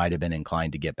that might have been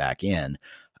inclined to get back in.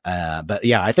 But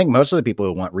yeah, I think most of the people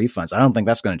who want refunds, I don't think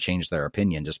that's going to change their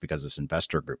opinion just because this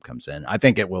investor group comes in. I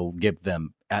think it will give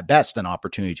them at best an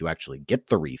opportunity to actually get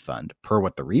the refund per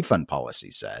what the refund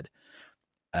policy said.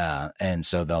 And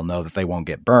so they'll know that they won't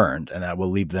get burned, and that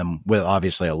will leave them with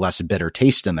obviously a less bitter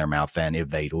taste in their mouth than if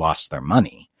they lost their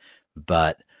money.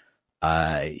 But,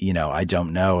 I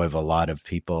don't know if a lot of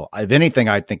people, if anything,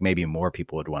 I think maybe more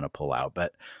people would want to pull out,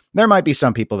 but there might be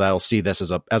some people that'll see this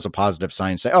as a positive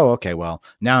sign and say, oh, okay, well,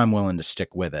 now I'm willing to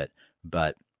stick with it.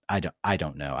 But I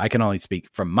don't know. I can only speak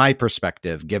from my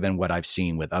perspective, given what I've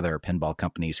seen with other pinball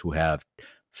companies who have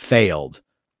failed.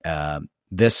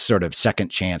 This sort of second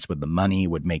chance with the money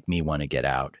would make me want to get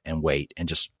out and wait, and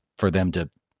just for them to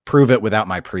prove it without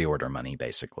my pre-order money,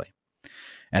 basically.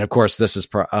 And of course, this is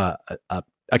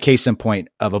a case in point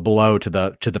of a blow to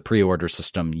the pre-order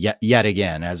system yet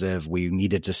again, as if we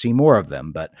needed to see more of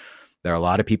them. But there are a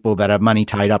lot of people that have money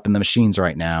tied up in the machines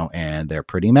right now, and they're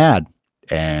pretty mad.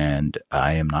 And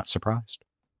I am not surprised.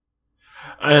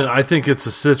 And I think it's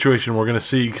a situation we're going to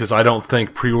see, because I don't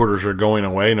think pre-orders are going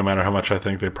away, no matter how much I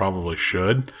think they probably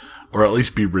should, or at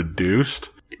least be reduced.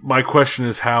 My question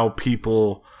is how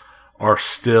people are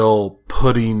still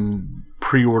putting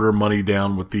pre-order money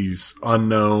down with these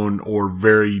unknown or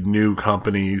very new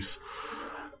companies,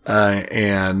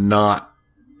 and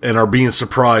are being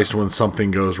surprised when something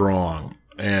goes wrong.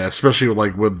 And especially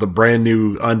like with the brand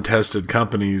new untested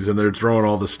companies, and they're throwing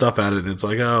all this stuff at it. And it's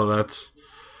like, oh,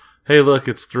 hey, look,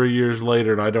 it's 3 years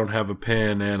later and I don't have a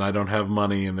PIN and I don't have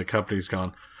money and the company's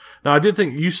gone. Now, I did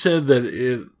think you said that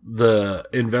the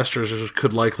investors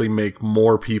could likely make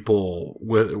more people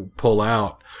pull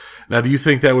out. Now, do you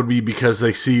think that would be because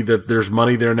they see that there's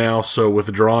money there now, so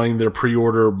withdrawing their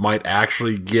pre-order might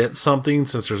actually get something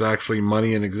since there's actually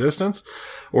money in existence?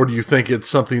 Or do you think it's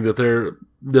something that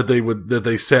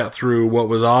they sat through what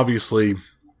was obviously,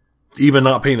 even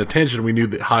not paying attention, we knew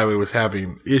that Highway was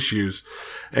having issues,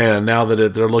 and now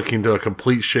that they're looking to a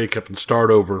complete shakeup and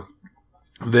start over,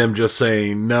 them just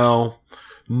saying, no,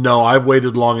 I've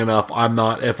waited long enough.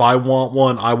 If I want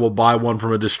one, I will buy one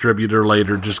from a distributor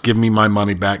later. Just give me my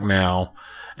money back now,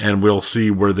 and we'll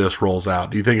see where this rolls out.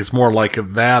 Do you think it's more like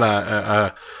that,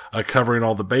 a covering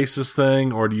all the bases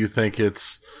thing, or do you think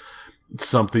it's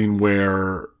something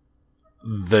where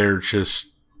they're just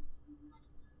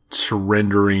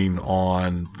surrendering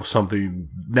on something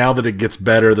now that it gets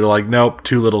better? They're like, nope,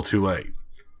 too little, too late.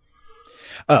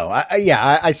 Oh,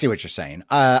 I see what you're saying.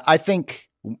 I think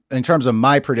in terms of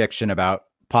my prediction about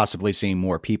possibly seeing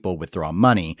more people withdraw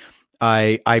money,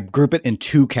 I group it in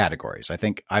two categories. I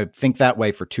think that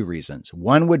way for two reasons.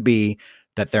 One would be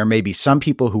that there may be some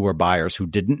people who were buyers who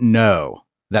didn't know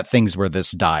that things were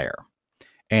this dire.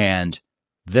 And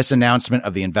this announcement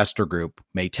of the investor group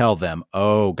may tell them,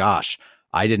 oh gosh,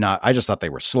 I just thought they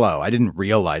were slow. I didn't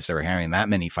realize they were having that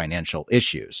many financial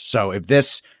issues. So if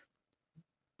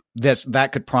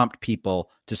that could prompt people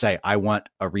to say, I want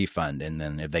a refund. And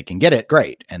then if they can get it,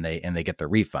 great. And they get the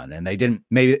refund. And they didn't,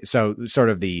 maybe, so sort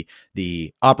of the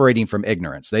operating from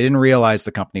ignorance. They didn't realize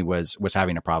the company was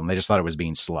having a problem. They just thought it was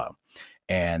being slow.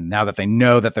 And now that they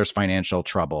know that there's financial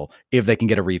trouble, if they can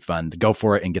get a refund, go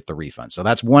for it and get the refund. So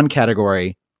that's one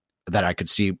category that I could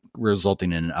see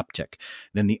resulting in an uptick.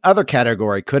 Then the other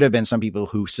category could have been some people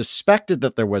who suspected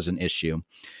that there was an issue.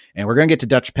 And we're going to get to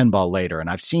Dutch pinball later. And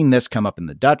I've seen this come up in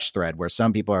the Dutch thread where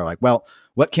some people are like, well,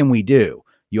 what can we do?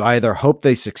 You either hope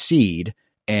they succeed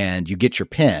and you get your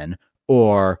pin,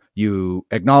 or you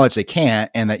acknowledge they can't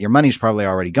and that your money's probably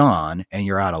already gone and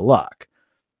you're out of luck.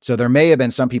 So there may have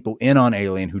been some people in on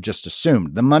Alien who just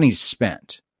assumed the money's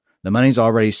spent. The money's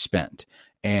already spent.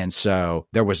 And so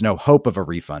there was no hope of a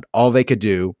refund. All they could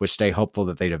do was stay hopeful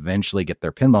that they'd eventually get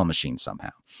their pinball machine somehow.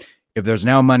 If there's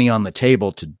now money on the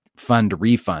table to fund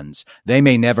refunds, they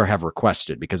may never have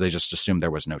requested because they just assumed there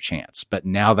was no chance. But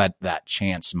now that that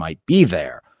chance might be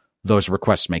there, those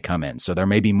requests may come in. So there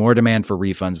may be more demand for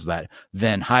refunds that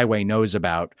then Highway knows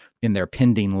about in their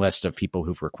pending list of people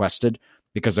who've requested,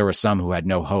 because there were some who had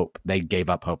no hope. They gave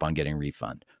up hope on getting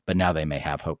refund, but now they may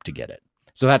have hope to get it.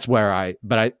 So that's where I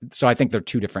think they're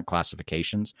two different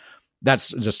classifications.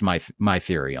 That's just my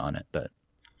theory on it. But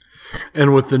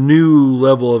and with the new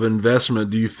level of investment,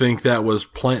 do you think that was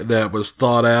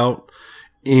thought out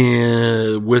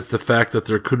with the fact that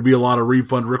there could be a lot of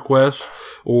refund requests,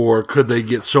 or could they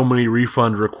get so many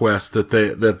refund requests that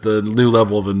the new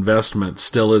level of investment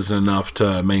still isn't enough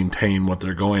to maintain what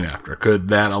they're going after? Could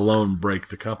that alone break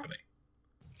the company?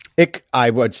 I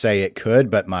would say it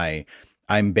could, but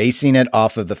I'm basing it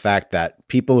off of the fact that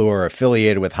people who are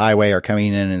affiliated with Highway are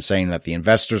coming in and saying that the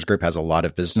investors group has a lot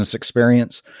of business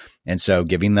experience. And so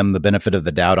giving them the benefit of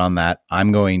the doubt on that,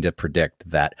 I'm going to predict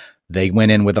that they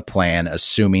went in with a plan,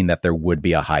 assuming that there would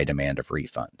be a high demand of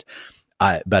refund.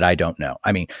 But I don't know.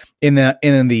 I mean, in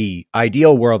the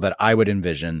ideal world that I would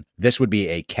envision, this would be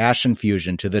a cash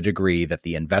infusion to the degree that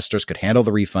the investors could handle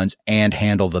the refunds and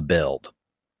handle the build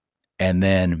and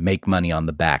then make money on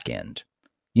the back end.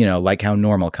 You know, like how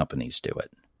normal companies do it.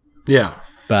 Yeah.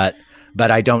 But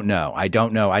I don't know. I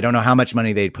don't know how much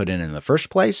money they'd put in the first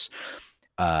place.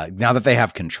 Now that they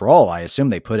have control, I assume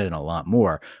they put in a lot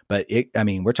more. But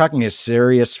we're talking a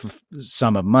serious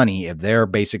sum of money if they're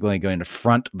basically going to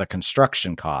front the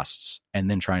construction costs and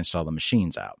then try and sell the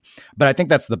machines out. But I think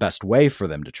that's the best way for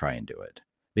them to try and do it.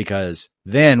 Because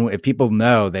then if people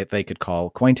know that they could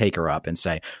call CoinTaker up and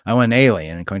say, I want an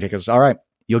Alien, and CoinTaker says, all right,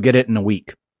 you'll get it in a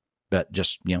week. but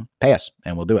just, pay us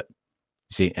and we'll do it.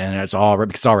 See, and it's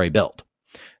already built.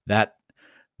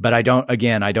 But I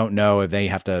don't know if they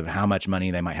have to, how much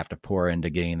money they might have to pour into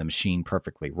getting the machine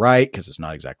perfectly right, because it's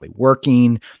not exactly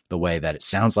working the way that it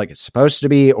sounds like it's supposed to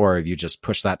be, or if you just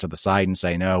push that to the side and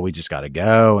say, no, we just got to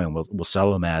go and we'll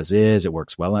sell them as is. It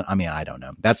works well. I don't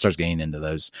know. That starts getting into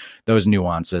those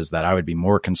nuances that I would be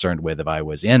more concerned with if I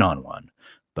was in on one.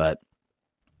 But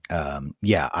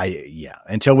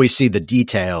until we see the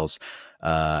details.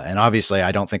 And obviously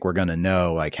I don't think we're going to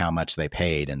know like how much they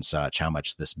paid and such, how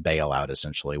much this bailout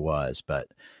essentially was. But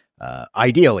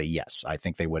ideally, yes, I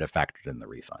think they would have factored in the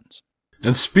refunds.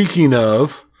 And speaking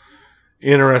of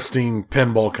interesting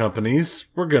pinball companies,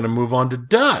 we're going to move on to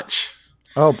Dutch.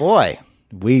 Oh boy.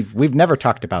 We've never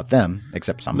talked about them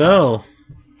except sometimes.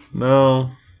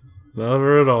 No,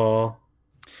 never at all.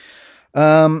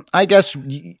 I guess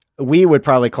we would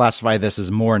probably classify this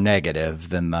as more negative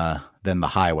than the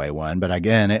Highway one, but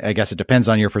again, I guess it depends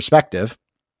on your perspective.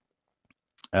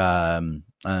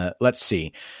 Let's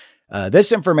see.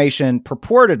 This information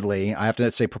purportedly, I have to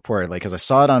say purportedly because I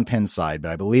saw it on Pinside, but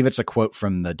I believe it's a quote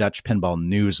from the Dutch Pinball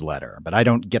newsletter, but I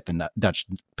don't get the Dutch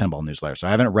Pinball newsletter, so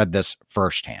I haven't read this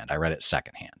firsthand. I read it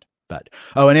secondhand. But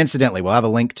and incidentally, we'll have a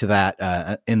link to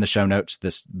that in the show notes.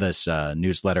 This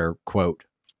newsletter quote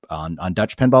on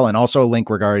Dutch Pinball, and also a link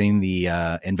regarding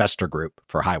the investor group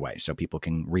for Highway, so people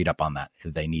can read up on that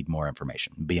if they need more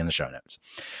information. Be in the show notes.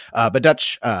 But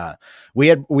Dutch, we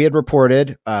had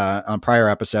reported on prior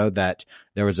episode that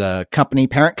there was a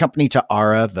parent company to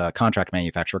ARA, the contract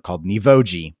manufacturer, called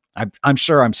Nivoji. I'm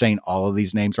sure I'm saying all of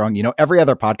these names wrong. Every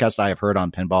other podcast I have heard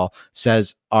on pinball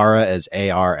says ARA as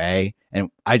ARA, and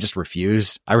I just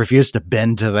refuse. I refuse to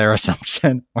bend to their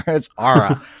assumption where it's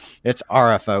ARA. It's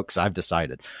ARA, folks. I've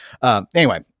decided.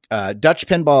 Anyway, Dutch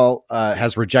Pinball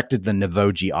has rejected the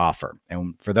Nivoji offer.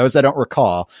 And for those that don't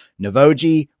recall,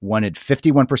 Nivoji wanted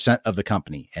 51% of the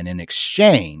company. And in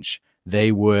exchange,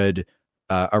 they would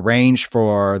arrange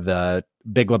for the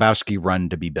Big Lebowski run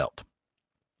to be built.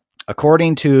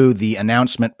 According to the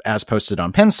announcement as posted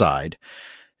on Pinside,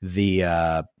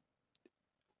 in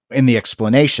the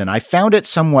explanation, I found it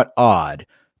somewhat odd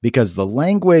because the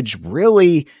language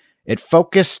really... It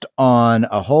focused on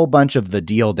a whole bunch of the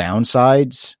deal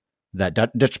downsides that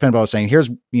Dutch Pinball was saying. Here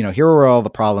were all the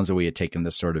problems that we had taken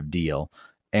this sort of deal,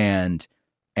 and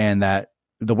that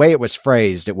the way it was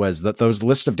phrased, it was that those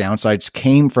list of downsides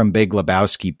came from Big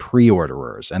Lebowski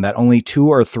pre-orderers, and that only 2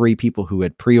 or 3 people who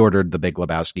had pre-ordered the Big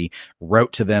Lebowski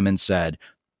wrote to them and said,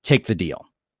 "Take the deal,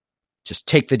 just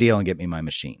take the deal and get me my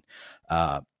machine."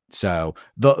 So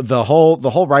the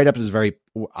whole write-up is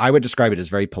I would describe it as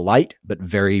very polite, but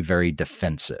very, very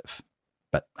defensive.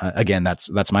 But again,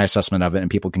 that's my assessment of it, and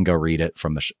people can go read it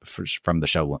from the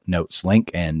show notes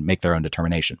link and make their own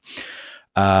determination.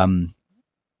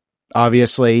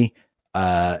 Obviously,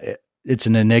 it's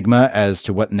an enigma as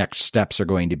to what next steps are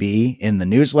going to be. In the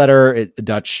newsletter,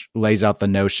 Dutch lays out the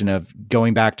notion of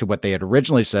going back to what they had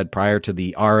originally said prior to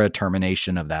the ARA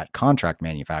termination of that contract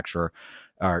manufacturer,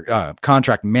 or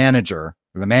contract manager,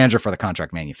 the manager for the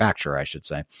contract manufacturer, I should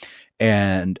say,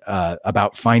 and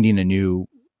about finding a new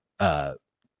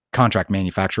contract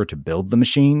manufacturer to build the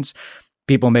machines.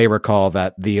 People may recall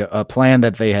that the plan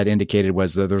that they had indicated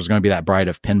was that there was going to be that Bride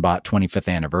of Pinbot 25th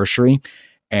anniversary,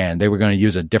 and they were going to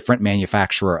use a different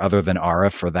manufacturer other than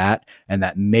ARA for that, and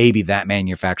that maybe that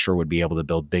manufacturer would be able to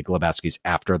build Big Lebowskis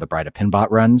after the Bride of Pinbot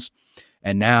runs.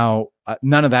 And now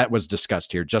none of that was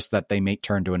discussed here, just that they may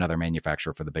turn to another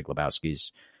manufacturer for the Big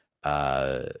Lebowskis.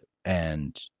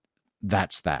 And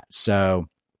that's that. So,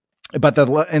 but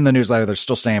in the newsletter, they're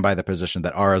still staying by the position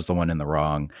that ARA is the one in the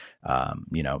wrong.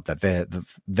 That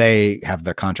they have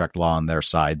their contract law on their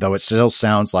side, though it still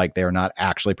sounds like they're not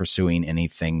actually pursuing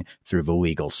anything through the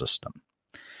legal system.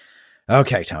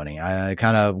 Okay, Tony, I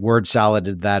kind of word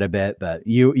saladed that a bit, but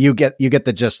you get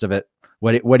the gist of it.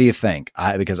 What do you think?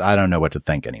 Because I don't know what to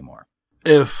think anymore.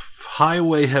 If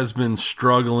Highway has been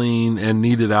struggling and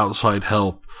needed outside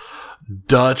help,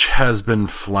 Dutch has been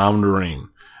floundering,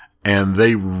 and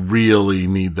they really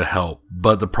need the help.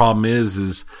 But the problem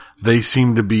is they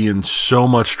seem to be in so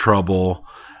much trouble,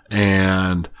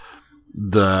 and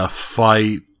the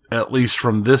fight, at least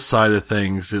from this side of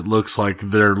things, it looks like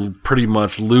they're pretty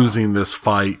much losing this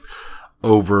fight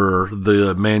over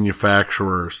the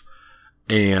manufacturers.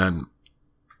 And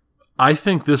I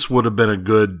think this would have been a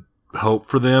good hope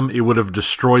for them. It would have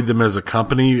destroyed them as a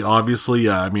company. Obviously,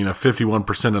 a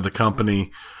 51% of the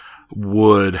company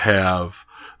would have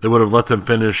let them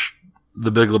finish the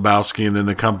Big Lebowski, and then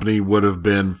the company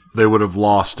they would have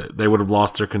lost it. They would have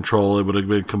lost their control. It would have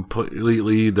been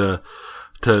completely to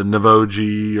to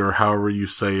Navoji, or however you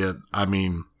say it, I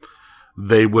mean,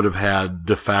 they would have had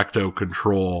de facto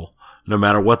control. No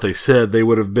matter what they said, they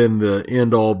would have been the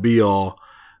end-all, be-all.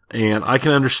 And I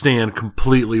can understand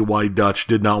completely why Dutch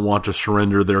did not want to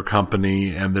surrender their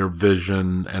company and their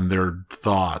vision and their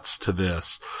thoughts to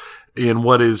this in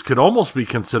what could almost be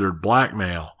considered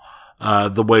blackmail.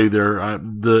 The way they're,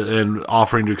 and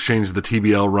offering to exchange the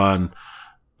TBL run.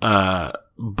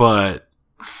 But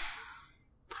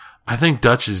I think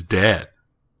Dutch is dead.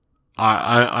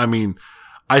 I mean,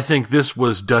 I think this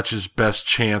was Dutch's best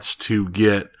chance to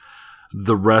get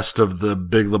the rest of the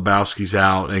Big Lebowski's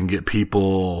out and get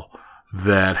people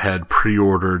that had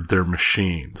pre-ordered their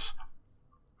machines.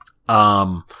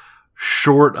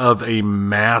 Short of a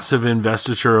massive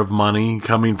investiture of money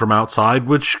coming from outside,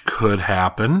 which could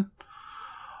happen,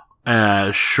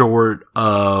 short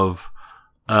of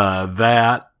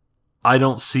that, I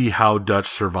don't see how Dutch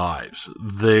survives.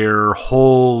 Their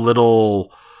whole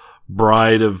little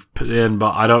bride of, and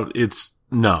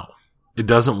it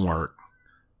doesn't work.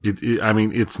 I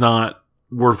mean, it's not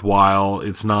worthwhile.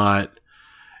 It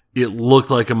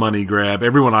looked like a money grab.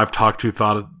 Everyone I've talked to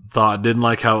thought didn't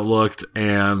like how it looked,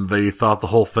 and they thought the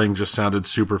whole thing just sounded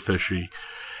super fishy.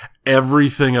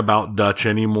 Everything about Dutch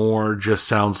anymore just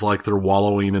sounds like they're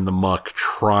wallowing in the muck,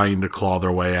 trying to claw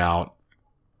their way out,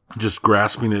 just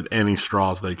grasping at any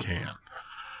straws they can.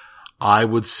 I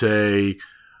would say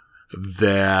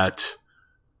that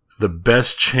the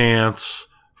best chance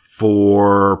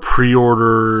for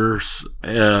pre-orders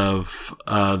of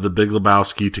the Big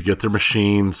Lebowski to get their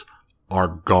machines are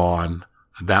gone.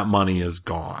 That money is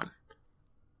gone.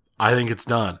 I think it's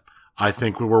done. I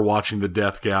think we were watching the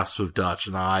death gasps of Dutch,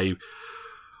 and I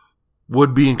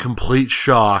would be in complete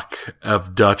shock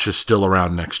if Dutch is still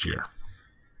around next year.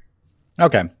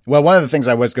 Okay. Well, one of the things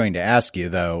I was going to ask you,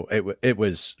 though, it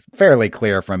was fairly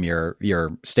clear from your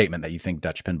statement that you think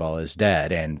Dutch Pinball is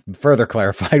dead, and further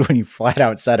clarified when you flat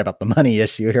out said about the money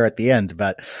issue here at the end.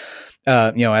 But,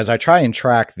 as I try and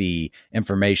track the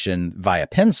information via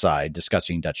Pinside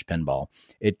discussing Dutch Pinball,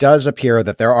 it does appear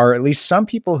that there are at least some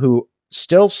people who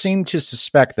still seem to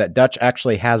suspect that Dutch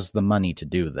actually has the money to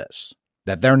do this,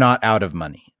 that they're not out of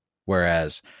money.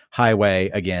 Whereas Highway,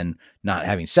 again, not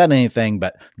having said anything,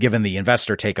 but given the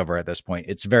investor takeover at this point,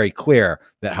 it's very clear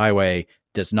that Highway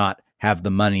does not have the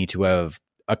money to have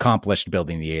accomplished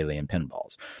building the alien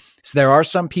pinballs. So there are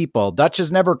some people, Dutch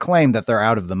has never claimed that they're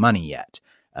out of the money yet.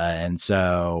 And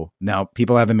so now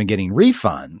people haven't been getting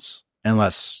refunds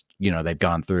unless, they've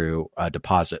gone through a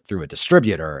deposit through a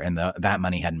distributor and that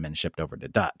money hadn't been shipped over to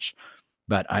Dutch.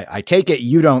 But I take it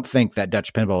you don't think that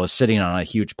Dutch Pinball is sitting on a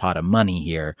huge pot of money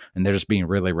here and they're just being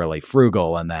really, really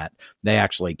frugal and that they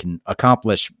actually can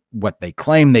accomplish what they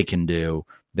claim they can do.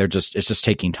 It's just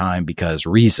taking time because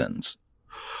reasons.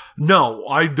 No,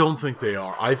 I don't think they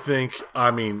are. I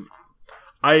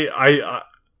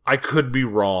could be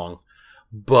wrong,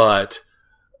 but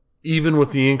even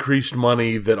with the increased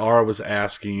money that Ara was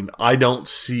asking, I don't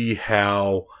see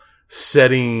how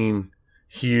setting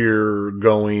here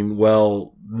going,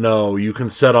 well, no, you can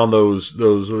set on those,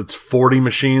 it's 40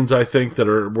 machines, I think, that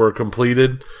were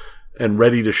completed and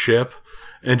ready to ship,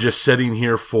 and just sitting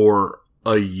here for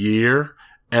a year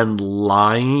and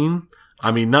lying.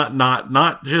 I mean,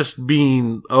 not just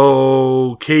being,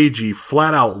 cagey,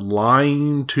 flat out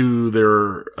lying to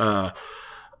their,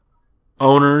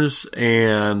 owners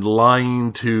and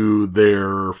lying to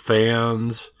their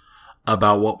fans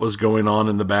about what was going on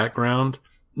in the background.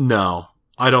 No,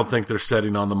 I don't think they're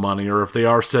setting on the money, or if they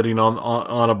are setting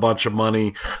on a bunch of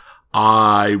money,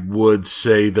 I would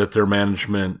say that their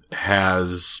management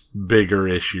has bigger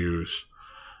issues.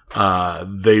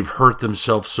 They've hurt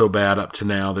themselves so bad up to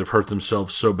now. They've hurt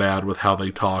themselves so bad with how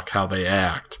they talk, how they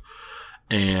act.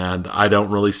 And I don't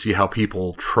really see how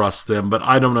people trust them, but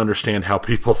I don't understand how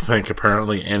people think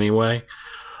apparently anyway.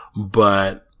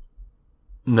 But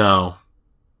no,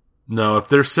 if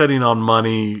they're setting on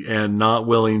money and not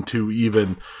willing to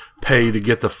even pay to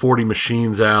get the 40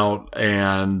 machines out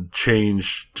and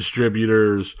change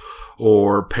distributors,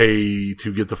 or pay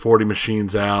to get the 40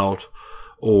 machines out,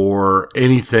 or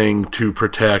anything to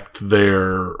protect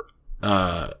their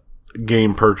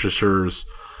game purchasers,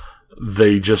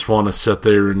 they just want to sit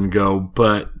there and go,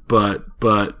 but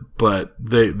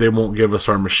they won't give us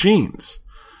our machines.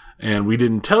 And we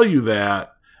didn't tell you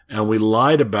that, and we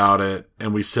lied about it,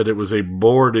 and we said it was a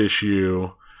board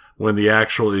issue when the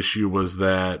actual issue was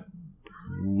that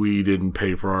we didn't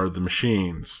pay for the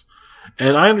machines.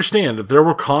 And I understand if there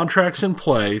were contracts in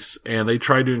place and they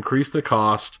tried to increase the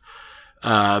cost,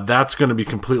 that's going to be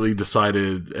completely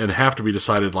decided and have to be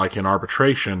decided like in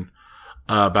arbitration.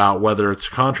 about whether it's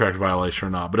a contract violation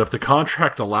or not. But if the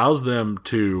contract allows them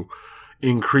to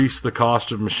increase the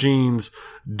cost of machines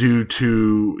due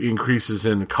to increases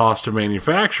in cost of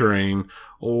manufacturing,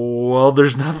 well,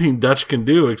 there's nothing Dutch can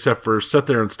do except for sit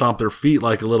there and stomp their feet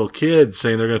like a little kid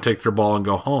saying they're going to take their ball and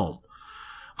go home.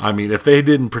 I mean, if they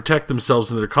didn't protect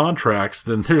themselves in their contracts,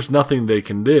 then there's nothing they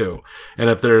can do. And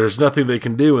if there's nothing they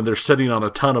can do and they're sitting on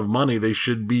a ton of money, they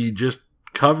should be just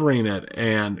covering it.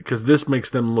 And because this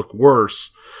makes them look worse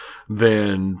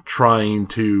than trying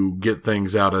to get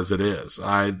things out as it is.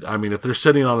 I mean, if they're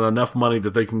sitting on enough money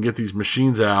that they can get these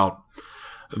machines out,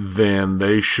 then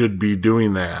they should be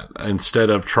doing that instead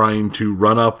of trying to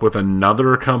run up with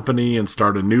another company and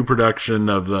start a new production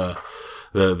of the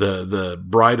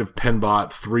Bride of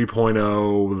Penbot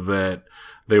 3.0 that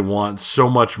they want so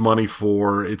much money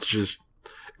for. It's just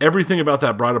everything about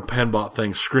that Bride of Penbot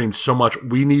thing screams so much.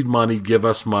 We need money. Give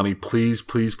us money. Please,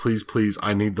 please, please, please.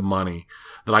 I need the money.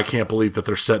 That I can't believe that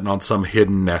they're sitting on some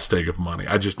hidden nest egg of money.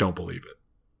 I just don't believe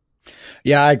it.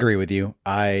 Yeah, I agree with you.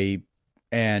 I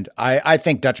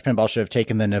think Dutch Pinball should have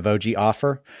taken the Navoji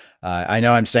offer. I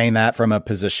know I'm saying that from a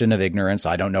position of ignorance.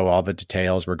 I don't know all the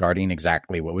details regarding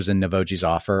exactly what was in Navoji's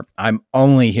offer. I'm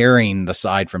only hearing the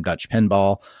side from Dutch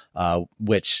Pinball,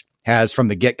 which has from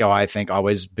the get-go, I think,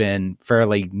 always been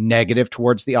fairly negative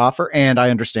towards the offer. And I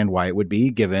understand why it would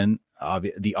be, given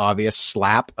the obvious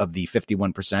slap of the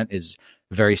 51% is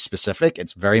very specific.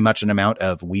 It's very much an amount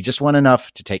of, we just want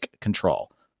enough to take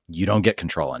control. You don't get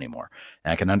control anymore.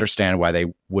 And I can understand why they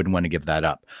wouldn't want to give that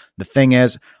up. The thing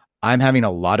is, I'm having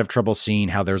a lot of trouble seeing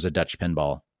how there's a Dutch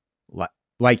Pinball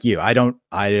like you.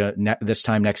 This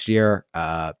time next year,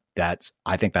 I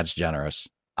think that's generous.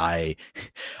 I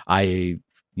don't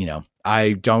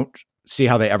see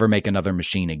how they ever make another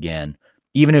machine again.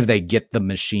 Even if they get the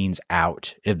machines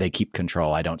out, if they keep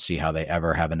control, I don't see how they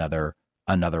ever have another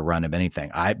run of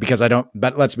anything.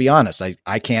 But let's be honest,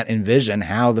 I can't envision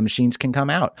how the machines can come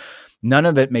out. None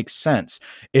of it makes sense.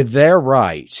 If they're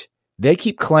right, they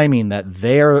keep claiming that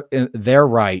they're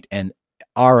right and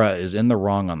ARA is in the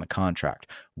wrong on the contract.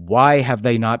 Why have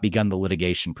they not begun the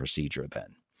litigation procedure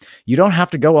then? You don't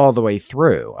have to go all the way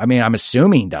through. I mean, I'm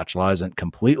assuming Dutch law isn't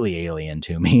completely alien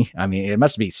to me. I mean, it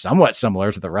must be somewhat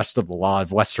similar to the rest of the law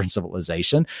of Western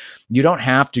civilization. You don't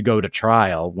have to go to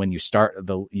trial when you start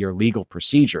your legal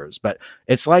procedures, but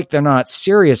it's like they're not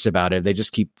serious about it. They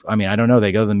just keep, I don't know.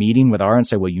 They go to the meeting with ARA and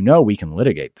say, well, we can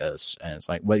litigate this. And it's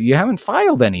like, well, you haven't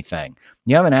filed anything.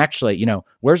 You haven't actually,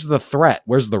 where's the threat?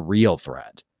 Where's the real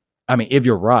threat? I mean, if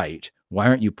you're right, why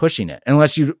aren't you pushing it?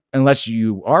 Unless you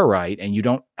are right and you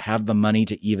don't have the money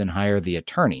to even hire the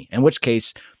attorney, in which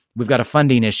case we've got a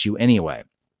funding issue anyway.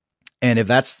 And if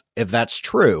that's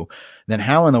true, then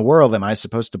how in the world am I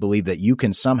supposed to believe that you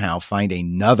can somehow find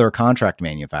another contract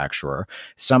manufacturer,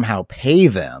 somehow pay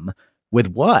them with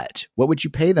what? What would you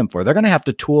pay them for? They're going to have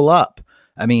to tool up.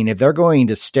 I mean, if they're going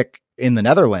to stick in the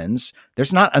Netherlands,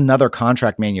 there's not another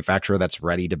contract manufacturer that's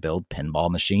ready to build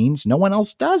pinball machines. No one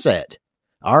else does it.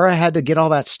 ARA had to get all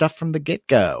that stuff from the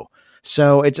get-go.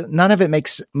 So none of it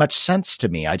makes much sense to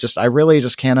me. I really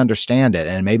just can't understand it.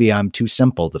 And maybe I'm too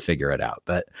simple to figure it out,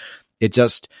 but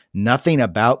nothing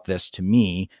about this to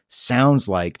me sounds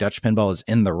like Dutch Pinball is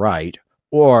in the right,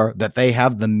 or that they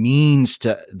have the means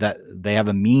to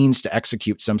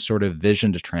execute some sort of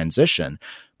vision to transition.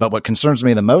 But what concerns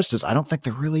me the most is I don't think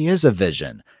there really is a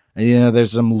vision.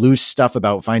 There's some loose stuff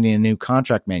about finding a new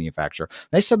contract manufacturer.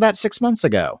 They said that 6 months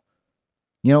ago.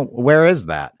 Where is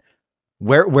that?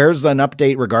 Where's an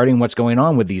update regarding what's going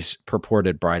on with these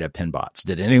purported Bride of Pinbots?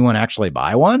 Did anyone actually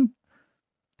buy one?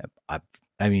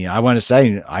 I want to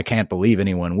say I can't believe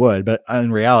anyone would, but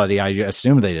in reality, I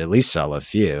assume they'd at least sell a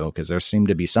few because there seem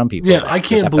to be some people. Yeah, I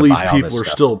can't believe people are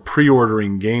still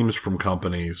pre-ordering games from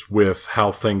companies with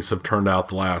how things have turned out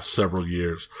the last several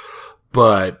years.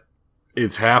 But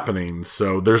it's happening,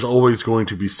 so there's always going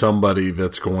to be somebody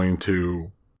that's going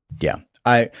to. Yeah,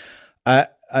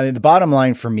 the bottom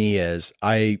line for me is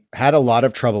I had a lot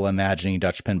of trouble imagining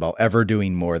Dutch Pinball ever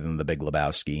doing more than the Big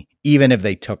Lebowski, even if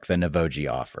they took the Navoji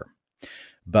offer.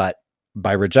 But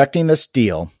by rejecting this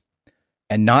deal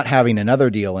and not having another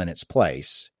deal in its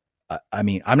place,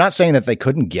 I'm not saying that they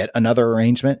couldn't get another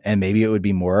arrangement and maybe it would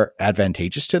be more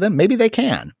advantageous to them. Maybe they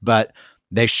can, but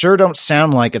they sure don't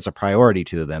sound like it's a priority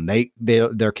to them.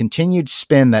 Their continued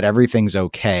spin that everything's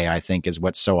okay, I think, is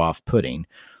what's so off-putting.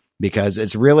 Because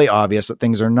it's really obvious that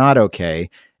things are not okay.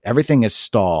 Everything is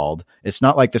stalled. It's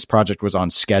not like this project was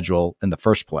on schedule in the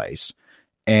first place.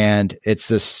 And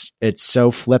it's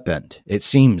so flippant. It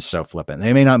seems so flippant.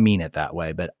 They may not mean it that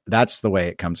way, but that's the way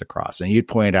it comes across. And you'd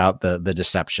point out the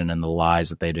deception and the lies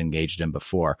that they'd engaged in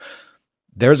before.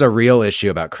 there's a real issue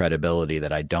about credibility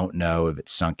that I don't know if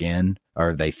it's sunk in,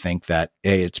 or they think that,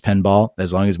 hey, it's pinball.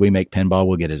 As long as we make pinball,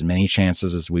 we'll get as many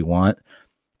chances as we want.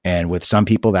 And with some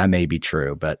people that may be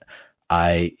true, but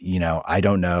I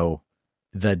don't know.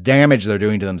 The damage they're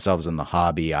doing to themselves in the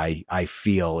hobby, I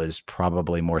feel is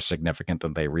probably more significant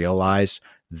than they realize.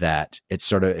 That it's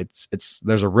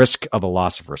there's a risk of a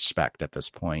loss of respect at this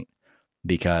point,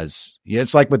 because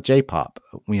it's like with J-pop,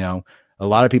 a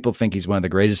lot of people think he's one of the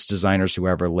greatest designers who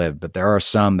ever lived, but there are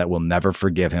some that will never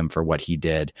forgive him for what he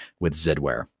did with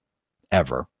Zidware,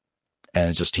 ever. And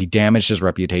it's just, he damaged his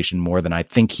reputation more than I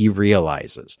think he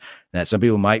realizes. That some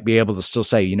people might be able to still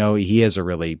say, he is a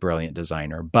really brilliant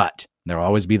designer, but there'll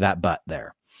always be that but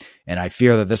there. And I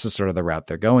fear that this is sort of the route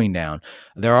they're going down.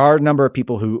 There are a number of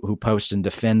people who post and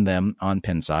defend them on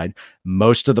Pinside.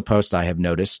 Most of the posts I have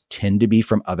noticed tend to be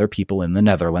from other people in the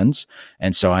Netherlands.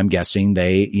 And so I'm guessing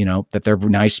that they're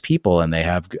nice people and they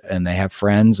have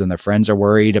friends, and their friends are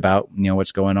worried about,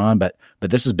 what's going on. But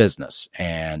this is business,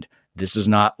 and this does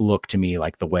not look to me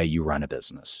like the way you run a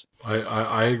business.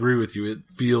 I agree with you. It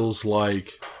feels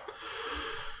like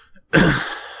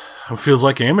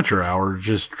amateur hour,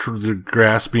 just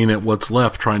grasping at what's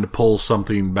left, trying to pull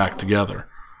something back together.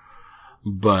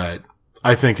 But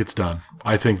I think it's done.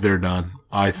 I think they're done.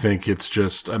 I think it's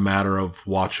just a matter of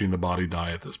watching the body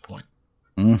die at this point.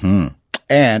 Mm-hmm.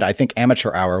 And I think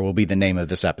amateur hour will be the name of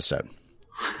this episode.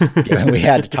 We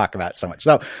had to talk about it so much.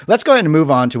 So let's go ahead and move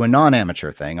on to a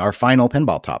non-amateur thing, our final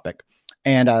pinball topic,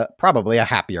 and probably a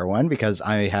happier one, because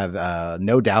I have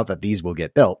no doubt that these will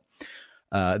get built.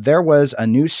 There was a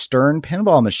new Stern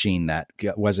pinball machine that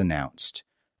was announced.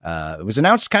 It was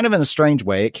announced kind of in a strange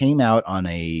way. It came out on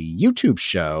a YouTube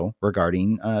show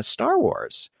regarding Star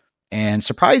Wars. And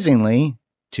surprisingly,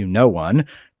 to no one,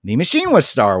 the machine was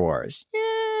Star Wars.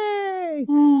 Yay!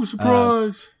 Ooh,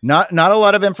 surprise! Not a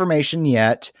lot of information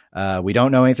yet. We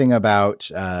don't know anything about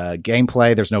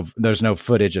gameplay. There's no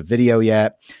footage of video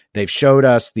yet. They've showed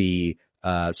us there's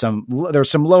some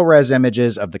low res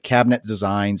images of the cabinet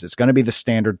designs. It's going to be the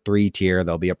standard 3-tier.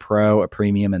 There'll be a Pro, a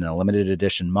Premium, and a limited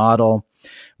edition model.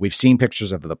 We've seen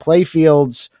pictures of the play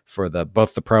fields for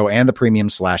both the Pro and the Premium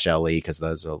 /LE, because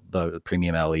the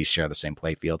Premium LE share the same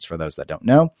play fields, for those that don't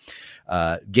know.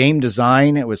 Game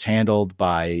design, it was handled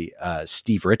by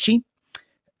Steve Ritchie,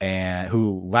 and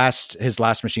his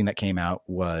last machine that came out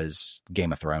was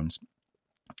Game of Thrones,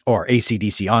 or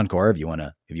AC/DC Encore, if you want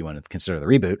to consider the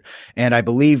reboot. And I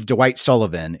believe Dwight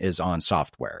Sullivan is on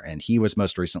software, and he was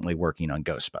most recently working on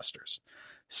Ghostbusters.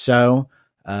 So,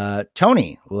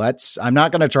 Tony, I'm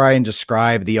not going to try and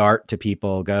describe the art to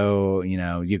people.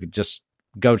 You could just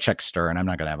go check Stern. I'm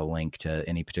not going to have a link to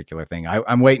any particular thing.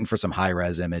 I'm waiting for some high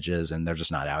res images, and they're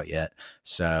just not out yet.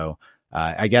 So,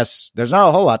 I guess there's not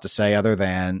a whole lot to say other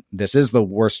than this is the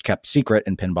worst kept secret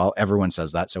in pinball. Everyone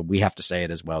says that, so we have to say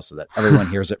it as well so that everyone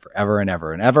hears it forever and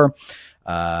ever and ever.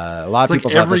 A lot of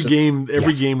people every game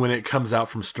when it comes out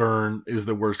from Stern is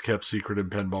the worst kept secret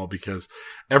in pinball, because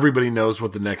everybody knows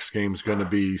what the next game is going to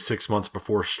be 6 months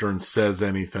before Stern says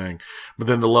anything. But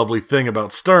then the lovely thing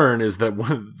about Stern is that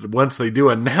once they do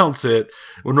announce it,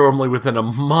 normally within a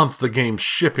month the game's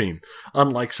shipping.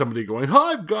 Unlike somebody going,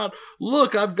 I've got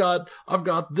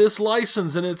this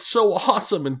license and it's so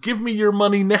awesome, and give me your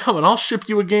money now and I'll ship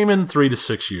you a game in 3 to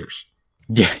 6 years.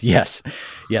 Yeah. Yes.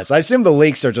 I assume the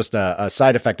leaks are just a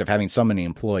side effect of having so many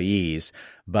employees,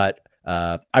 but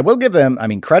I will give them,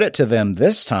 credit to them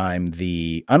this time.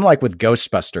 Unlike with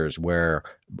Ghostbusters, where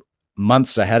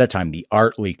months ahead of time the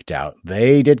art leaked out,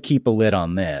 they did keep a lid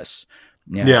on this.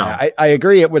 Yeah. I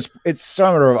agree. It's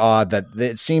sort of odd that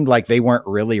it seemed like they weren't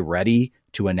really ready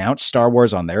to announce Star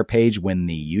Wars on their page when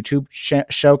the YouTube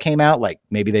show came out. Like,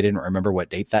 maybe they didn't remember what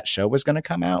date that show was going to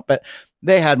come out, but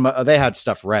they had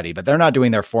stuff ready, but they're not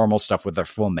doing their formal stuff with their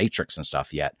full matrix and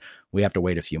stuff yet. We have to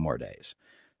wait a few more days.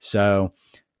 So,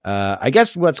 I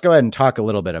guess let's go ahead and talk a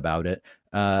little bit about it.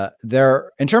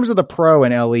 In terms of the Pro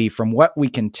and LE, from what we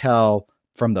can tell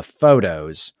from the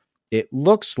photos, it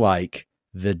looks like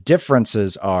the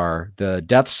differences are the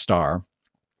Death Star.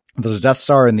 There's a Death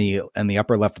Star in the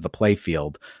upper left of the play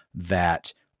field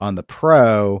that on the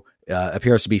Pro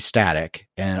appears to be static,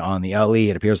 and on the LE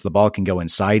it appears the ball can go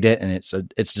inside it, and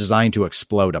it's designed to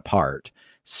explode apart.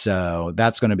 So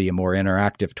that's going to be a more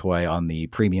interactive toy on the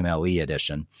Premium LE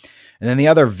edition. And then the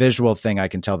other visual thing I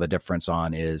can tell the difference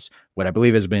on is what I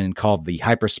believe has been called the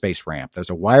hyperspace ramp. There's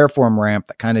a wireform ramp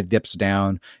that kind of dips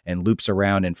down and loops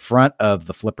around in front of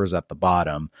the flippers at the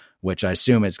bottom, which I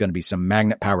assume is going to be some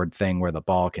magnet powered thing where the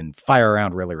ball can fire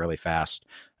around really, really fast.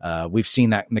 We've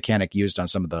seen that mechanic used on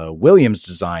some of the Williams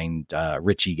designed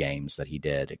Ritchie games that he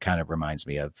did. It kind of reminds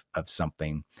me of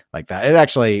something like that. It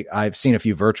actually, I've seen a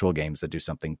few virtual games that do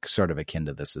something sort of akin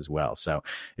to this as well. So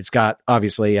it's got,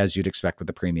 obviously, as you'd expect with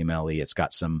the premium LE, it's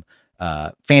got some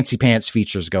fancy pants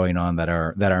features going on that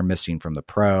are missing from the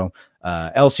Pro.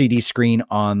 LCD screen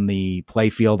on the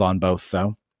playfield on both,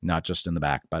 though, not just in the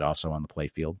back, but also on the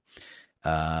playfield.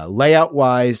 Layout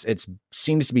wise, it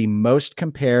seems to be most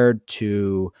compared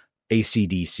to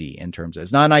AC/DC in terms of,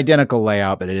 it's not an identical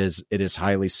layout, but it is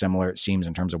highly similar, it seems,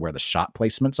 in terms of where the shot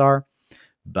placements are.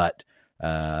 But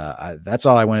that's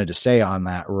all I wanted to say on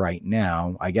that right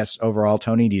now. I guess overall,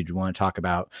 Tony, do you want to talk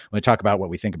about what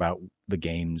we think about the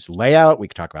game's layout? We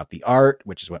could talk about the art,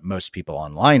 which is what most people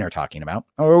online are talking about,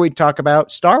 or we talk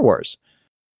about Star Wars.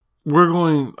 We're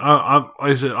going,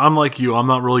 I said, I'm like you. I'm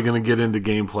not really going to get into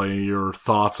gameplay, your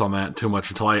thoughts on that too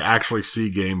much until I actually see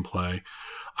gameplay.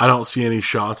 I don't see any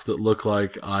shots that look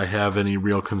like I have any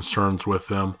real concerns with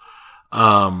them.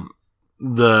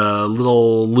 The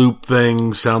little loop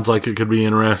thing sounds like it could be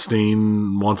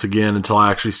interesting once again until I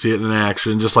actually see it in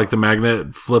action, just like the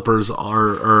magnet flippers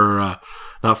are,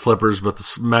 not flippers, but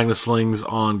the magnet slings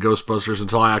on Ghostbusters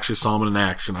until I actually saw them in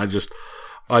action. I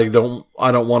don't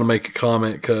want to make a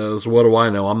comment because what do I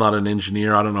know? I'm not an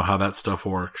engineer. I don't know how that stuff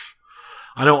works.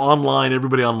 I know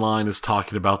everybody online is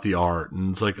talking about the art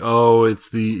and it's like, oh, it's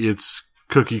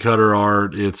cookie cutter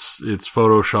art. It's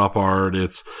Photoshop art.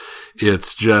 It's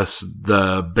just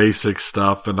the basic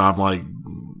stuff. And I'm like,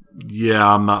 yeah,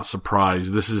 I'm not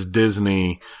surprised. This is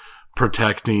Disney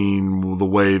protecting the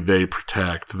way they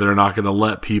protect. They're not going to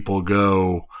let people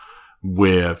go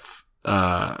with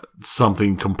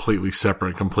something completely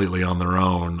separate, completely on their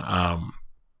own.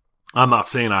 I'm not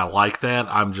saying I like that.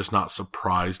 I'm just not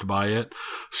surprised by it.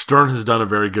 Stern has done a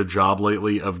very good job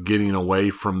lately of getting away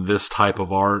from this type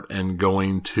of art and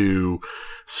going to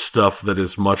stuff that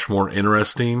is much more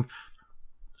interesting.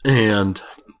 And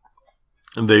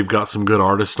they've got some good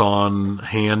artists on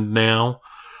hand now.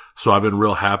 So I've been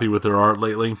real happy with their art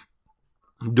lately.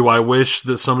 Do I wish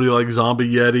that somebody like Zombie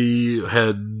Yeti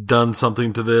had done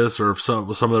something to this, or if some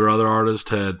of their other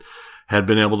artists had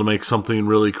been able to make something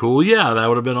really cool? Yeah, that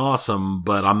would have been awesome,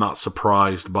 but I'm not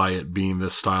surprised by it being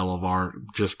this style of art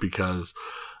just because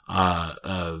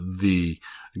the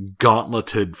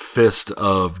gauntleted fist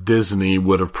of Disney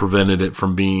would have prevented it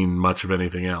from being much of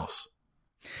anything else.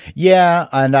 Yeah,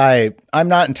 and I'm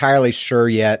not entirely sure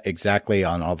yet exactly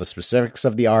on all the specifics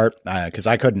of the art because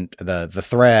I couldn't. The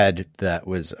thread that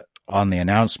was on the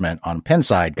announcement on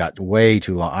Pinside got way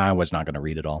too long. I was not going to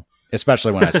read it all,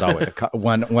 especially when I saw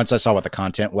once I saw what the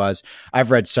content was.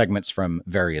 I've read segments from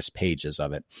various pages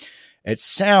of it. It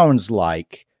sounds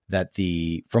like that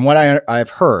from what I've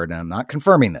heard, and I'm not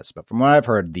confirming this, but from what I've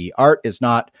heard, the art is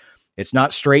not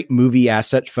straight movie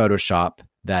asset Photoshop.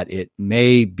 That it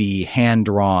may be hand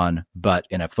drawn, but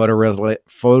in a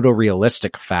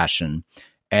photorealistic fashion,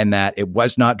 and that it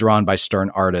was not drawn by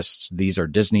Stern artists. These are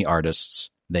Disney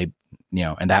artists. They,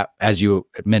 and that, as you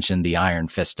mentioned, the iron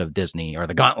fist of Disney or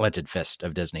the gauntleted fist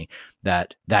of Disney,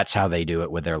 that's how they do it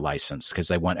with their license because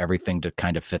they want everything to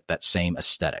kind of fit that same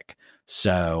aesthetic.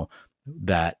 So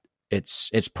that it's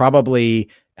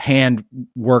probably hand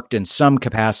worked in some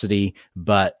capacity,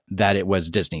 but that it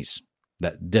was Disney's.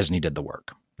 That Disney did the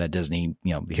work, that Disney,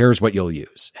 here's what you'll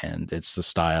use. And it's the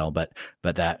style, but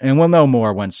that, and we'll know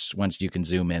more once you can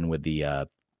zoom in with the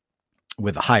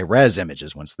high res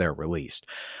images once they're released.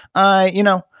 I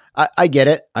get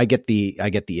it. I get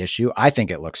the issue. I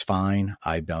think it looks fine.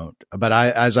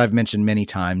 As I've mentioned many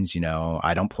times,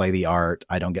 I don't play the art.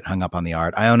 I don't get hung up on the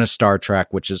art. I own a Star Trek,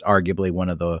 which is arguably one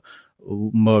of the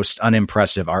most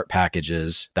unimpressive art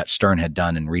packages that Stern had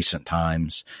done in recent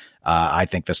times. I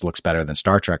think this looks better than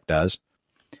Star Trek does.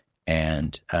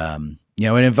 And, it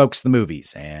invokes the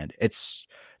movies and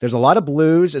there's a lot of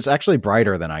blues. It's actually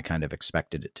brighter than I kind of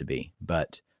expected it to be,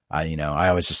 but I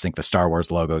always just think the Star Wars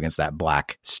logo against that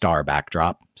black star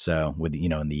backdrop. So with,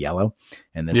 in the yellow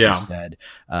and this instead,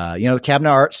 the cabinet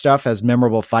art stuff has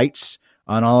memorable fights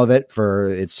on all of it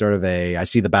it's sort of I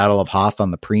see the Battle of Hoth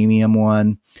on the premium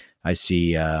one. I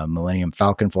see, Millennium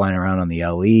Falcon flying around on the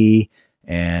LE.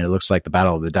 And it looks like the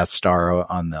Battle of the Death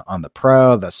Star on the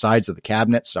Pro. The sides of the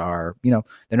cabinets are, they're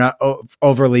not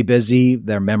overly busy.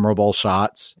 They're memorable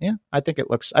shots. Yeah, I think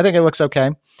it looks okay.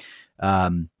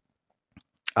 The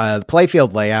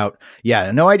playfield layout.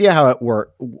 Yeah, no idea how it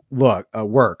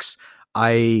works.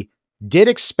 I did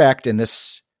expect, and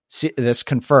this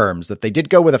confirms that they did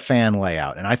go with a fan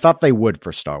layout, and I thought they would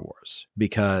for Star Wars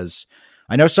because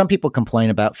I know some people complain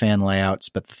about fan layouts,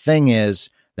 but the thing is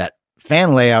that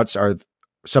fan layouts are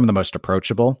some of the most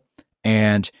approachable.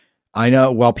 And I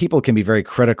know while people can be very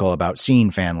critical about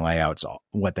seeing fan layouts,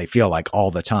 what they feel like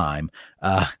all the time,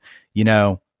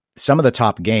 some of the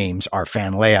top games are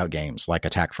fan layout games like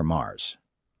Attack from Mars.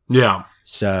 Yeah.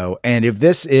 So, and if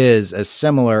this is as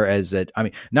similar as it, I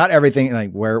mean, not everything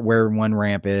like where one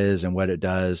ramp is and what it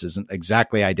does isn't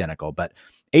exactly identical, but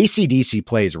AC/DC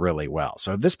plays really well.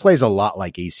 So if this plays a lot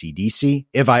like AC/DC,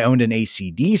 if I owned an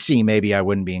AC/DC, maybe I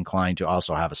wouldn't be inclined to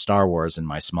also have a Star Wars in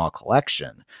my small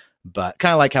collection. But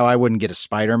kind of like how I wouldn't get a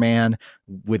Spider-Man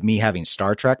with me having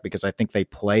Star Trek, because I think they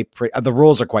play the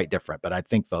rules are quite different, but I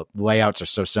think the layouts are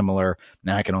so similar.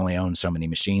 Now I can only own so many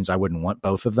machines. I wouldn't want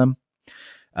both of them.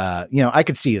 I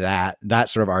could see that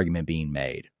sort of argument being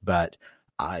made, but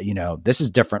this is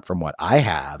different from what I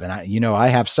have. And I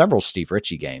have several Steve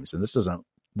Ritchie games, and this doesn't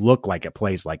look like it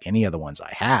plays like any of the ones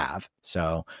I have.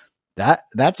 So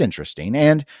that's interesting.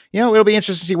 And, it'll be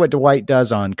interesting to see what Dwight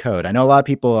does on code. I know a lot of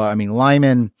people,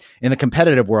 Lyman in the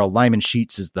competitive world, Lyman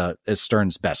Sheets is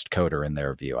Stern's best coder in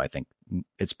their view. I think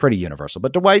it's pretty universal,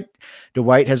 but Dwight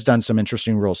has done some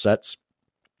interesting rule sets.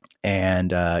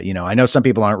 And, I know some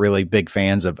people aren't really big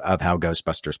fans of how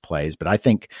Ghostbusters plays, but I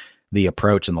think the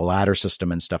approach and the ladder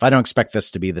system and stuff, I don't expect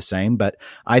this to be the same, but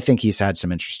I think he's had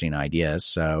some interesting ideas.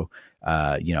 So,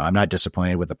 I'm not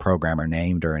disappointed with the programmer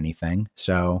named or anything.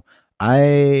 So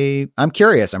I'm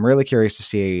curious. I'm really curious to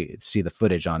see the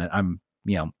footage on it. I'm,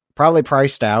 probably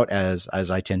priced out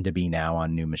as I tend to be now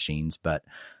on new machines, but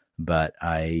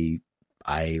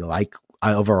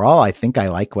overall, I think I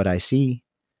like what I see.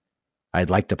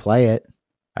 I'd like to play it.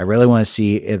 I really want to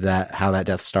see how that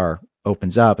Death Star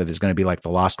opens up, if it's going to be like the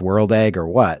Lost World egg or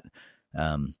what.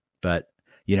 But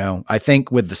I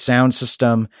think with the sound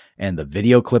system and the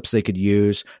video clips they could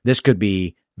use, this could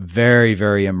be very,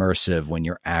 very immersive when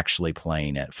you're actually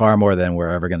playing it, far more than we're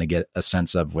ever going to get a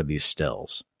sense of with these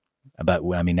stills. But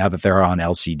now that they're on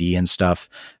LCD and stuff,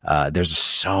 there's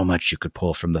so much you could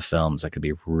pull from the films that could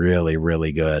be really,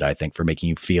 really good, I think, for making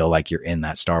you feel like you're in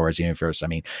that Star Wars universe.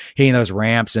 Hitting those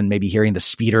ramps and maybe hearing the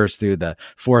speeders through the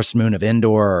forest moon of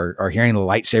Endor, or hearing the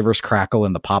lightsabers crackle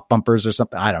in the pop bumpers or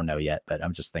something. I don't know yet, but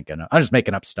I'm just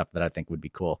making up stuff that I think would be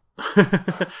cool.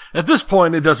 At this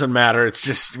point, it doesn't matter. It's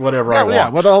just whatever I want. Yeah,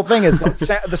 well, the whole thing is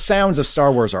the sounds of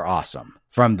Star Wars are awesome.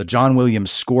 From the John Williams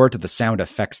score to the sound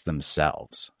effects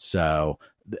themselves. So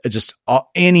just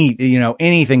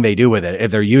anything they do with it,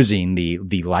 if they're using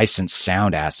the licensed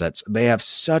sound assets, they have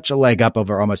such a leg up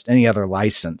over almost any other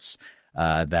license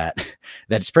that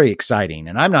it's pretty exciting.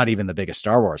 And I'm not even the biggest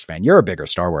Star Wars fan. You're a bigger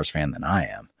Star Wars fan than I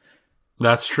am.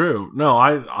 That's true. No,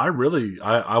 I really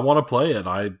want to play it.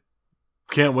 I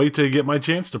can't wait to get my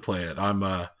chance to play it.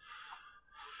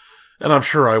 And I'm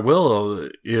sure I will.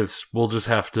 We'll just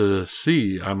have to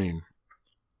see. I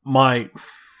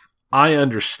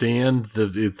understand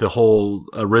that the whole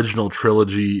original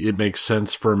trilogy, it makes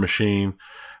sense for a machine.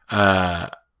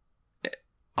 I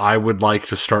would like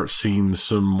to start seeing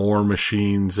some more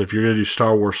machines. If you're going to do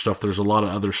Star Wars stuff, there's a lot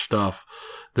of other stuff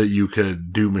that you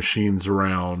could do machines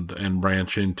around and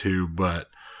branch into. But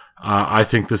I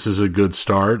think this is a good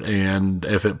start. And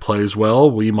if it plays well,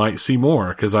 we might see more,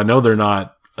 because I know they're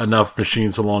not enough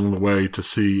machines along the way to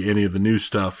see any of the new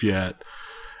stuff yet,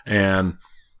 and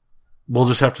we'll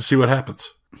just have to see what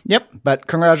happens. Yep, but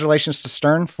congratulations to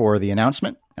Stern for the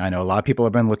announcement. I know a lot of people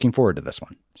have been looking forward to this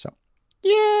one, so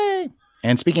yay!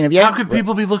 And speaking of how could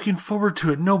people be looking forward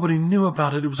to it? Nobody knew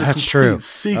about it. It was a complete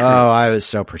secret. Oh, I was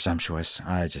so presumptuous.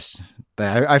 I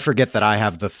forget that I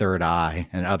have the third eye,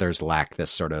 and others lack this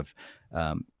sort of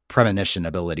premonition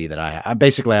ability that I have.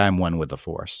 Basically, I'm one with the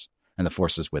Force, and the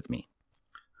Force is with me.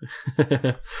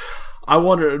 I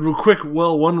wonder, real quick.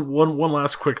 Well, one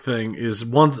last quick thing is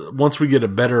once we get a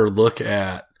better look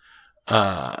at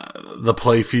the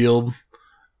playfield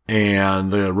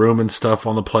and the room and stuff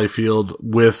on the playfield,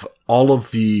 with all of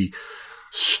the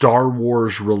Star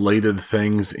Wars related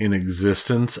things in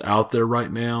existence out there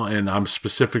right now, and I'm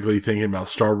specifically thinking about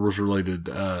Star Wars related,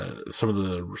 some of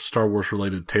the Star Wars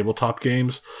related tabletop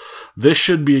games. This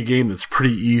should be a game that's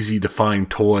pretty easy to find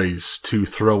toys to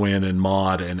throw in and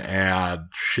mod and add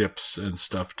ships and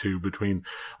stuff to, between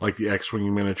like the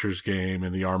X-Wing miniatures game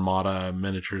and the Armada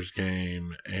miniatures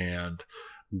game and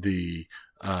the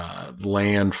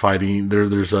land fighting.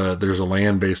 There's a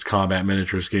land-based combat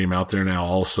miniatures game out there now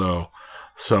also.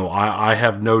 So I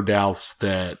have no doubts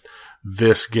that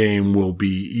this game will be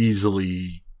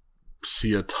easily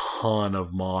see a ton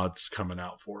of mods coming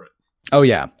out for it. Oh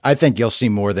yeah. I think you'll see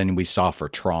more than we saw for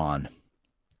Tron,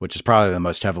 which is probably the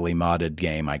most heavily modded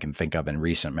game I can think of in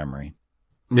recent memory.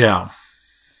 Yeah.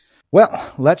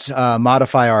 Well, let's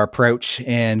modify our approach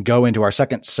and go into our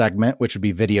second segment, which would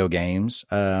be video games.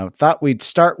 Thought we'd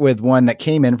start with one that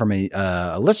came in from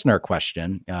a listener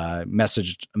question,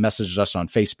 messaged us on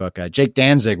Facebook. Jake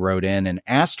Danzig wrote in and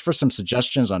asked for some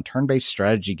suggestions on turn-based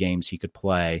strategy games he could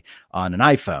play on an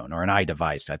iPhone or an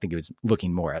iDevice. I think he was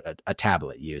looking more at a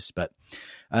tablet use, but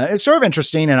it's sort of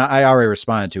interesting, and I already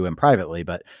responded to him privately.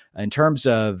 But in terms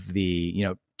of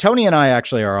Tony and I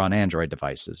actually are on Android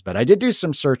devices, but I did do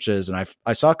some searches, and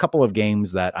I saw a couple of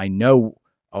games that I know,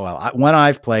 one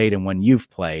I've played and one you've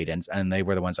played, and they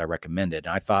were the ones I recommended.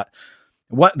 And I thought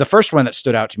the first one that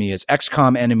stood out to me is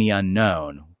XCOM Enemy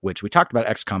Unknown, which we talked about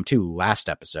XCOM 2 last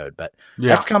episode, but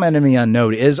XCOM Enemy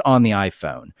Unknown is on the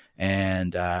iPhone.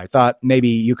 And I thought maybe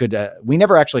you could, we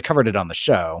never actually covered it on the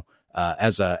show.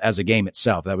 As a game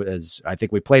itself. That was, I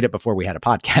think we played it before we had a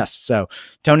podcast. So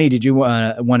Tony, did you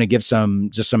want to give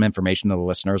some information to the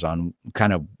listeners on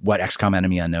kind of what XCOM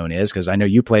Enemy Unknown is? Cause I know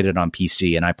you played it on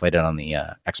PC and I played it on the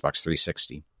Xbox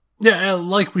 360. Yeah.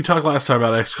 Like we talked last time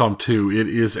about XCOM 2, it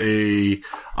is a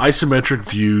isometric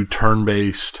view,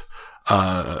 turn-based,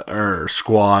 or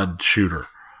squad shooter,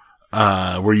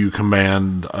 where you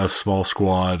command a small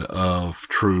squad of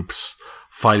troops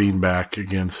fighting back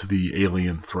against the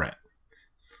alien threat.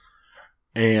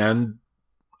 And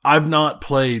I've not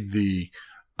played the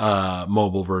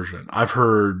mobile version. I've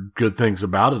heard good things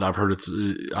about it. I've heard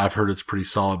it's pretty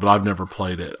solid, but I've never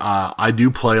played it. I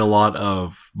do play a lot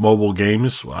of mobile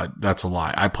games. That's a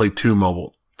lie. I play 3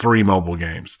 mobile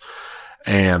games,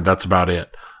 and that's about it.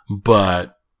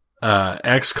 But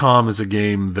XCOM is a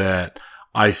game that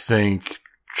I think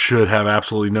should have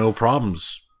absolutely no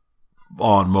problems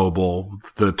on mobile.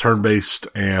 The turn-based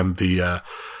and the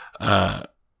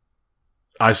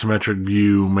isometric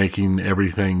view making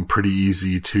everything pretty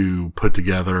easy to put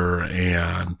together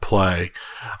and play.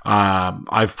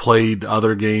 I've played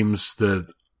other games that,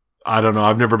 I don't know,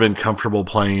 I've never been comfortable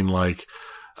playing like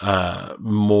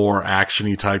more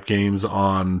action-y type games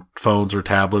on phones or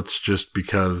tablets just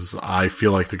because I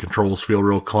feel like the controls feel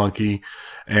real clunky,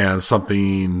 and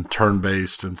something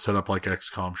turn-based and set up like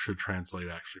XCOM should translate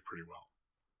actually pretty well.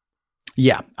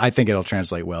 Yeah, I think it'll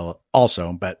translate well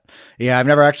also, but yeah, I've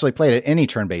never actually played any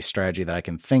turn-based strategy that I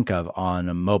can think of on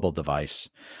a mobile device.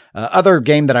 Other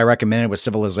game that I recommended was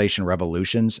Civilization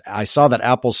Revolutions. I saw that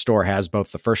Apple Store has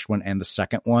both the first one and the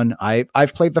second one.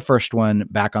 I've played the first one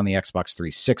back on the Xbox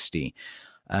 360.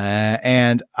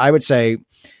 And I would say,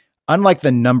 unlike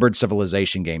the numbered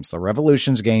Civilization games, the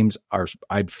Revolutions games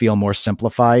I feel more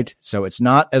simplified. So it's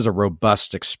not as a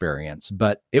robust experience,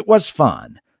 but it was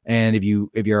fun. And if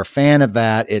you're a fan of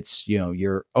that, it's,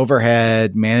 you're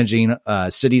overhead managing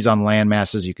cities on land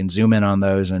masses. You can zoom in on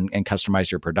those and customize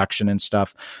your production and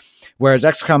stuff. Whereas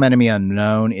XCOM Enemy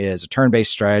Unknown is a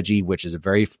turn-based strategy, which is a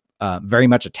very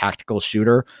much a tactical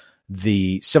shooter.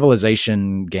 The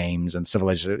Civilization games and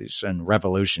Civilization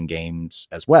Revolution games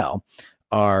as well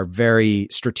are very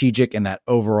strategic in that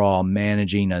overall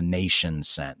managing a nation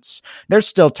sense. There's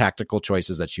still tactical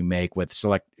choices that you make but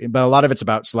a lot of it's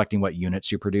about selecting what units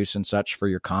you produce and such for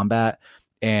your combat.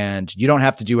 And you don't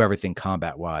have to do everything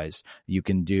combat wise. You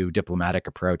can do diplomatic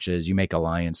approaches. You make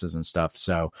alliances and stuff.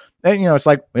 So, it's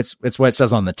like, it's what it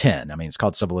says on the tin. I mean, it's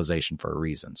called Civilization for a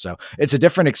reason. So it's a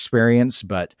different experience.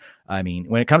 But I mean,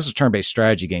 when it comes to turn-based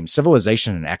strategy games,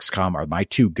 Civilization and XCOM are my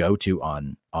two go-to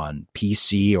on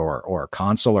PC or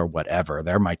console or whatever.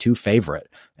 They're my two favorite.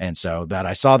 And so that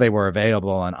I saw they were available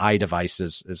on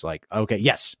iDevices is like, okay,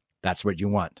 yes, that's what you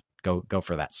want. Go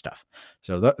for that stuff.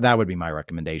 So that would be my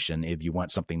recommendation if you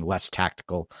want something less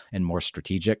tactical and more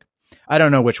strategic. I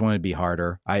don't know which one would be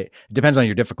harder. It depends on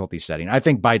your difficulty setting. I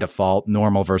think by default,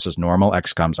 normal versus normal,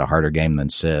 XCOM's a harder game than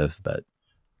Civ, but.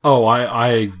 Oh,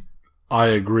 I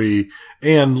agree.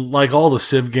 And like all the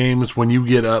Civ games, when you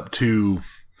get up to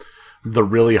the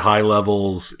really high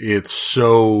levels, it's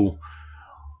so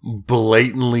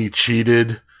blatantly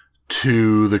cheated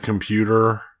to the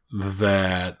computer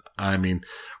that, I mean,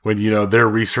 when, their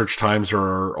research times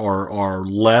are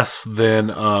less than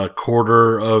a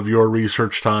quarter of your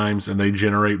research times, and they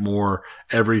generate more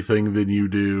everything than you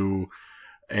do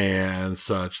and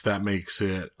such, that makes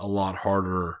it a lot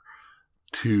harder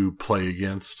to play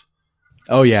against.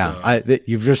 Oh yeah. So.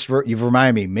 You've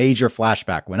reminded me, major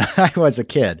flashback when I was a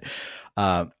kid.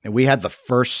 We had the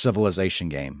first Civilization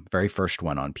game, very first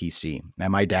one on PC,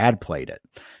 and my dad played it.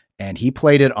 And he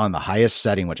played it on the highest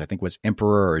setting, which I think was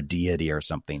Emperor or Deity or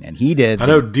something. And he did. I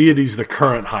know Deity's the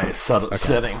current highest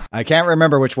setting. I can't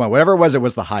remember which one. Whatever it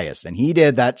was the highest. And he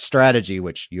did that strategy,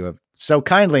 which you have so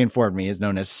kindly informed me is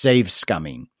known as save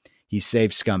scumming. He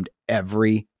save scummed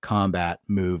every combat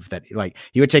move that, like,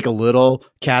 he would take a little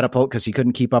catapult because he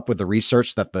couldn't keep up with the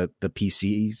research that the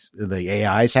PCs, the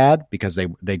AIs had, because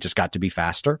they just got to be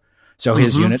faster. So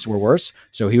his units were worse.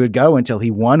 So he would go until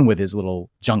he won with his little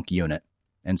junk unit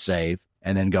and save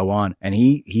and then go on. And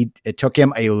it took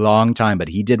him a long time, but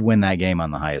he did win that game on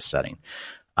the highest setting.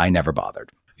 I never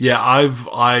bothered. Yeah,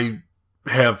 I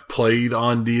have played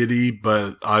on Deity,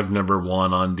 but I've never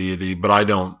won on Deity, but I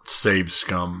don't save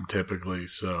scum typically,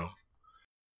 so.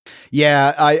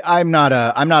 Yeah, I'm not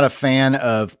a fan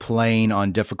of playing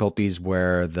on difficulties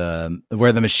where the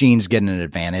machines get an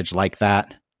advantage like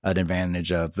that. An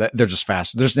advantage of they're just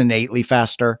fast. They're just innately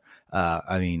faster.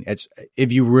 I mean, it's,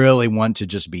 if you really want to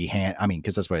just be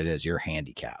because that's what it is. You're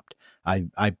handicapped.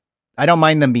 I don't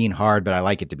mind them being hard, but I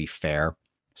like it to be fair.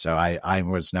 So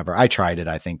I tried it,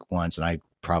 I think, once, and I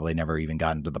probably never even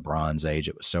got into the Bronze Age.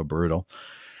 It was so brutal.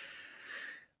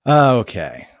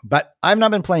 Okay. But I've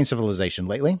not been playing Civilization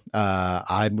lately.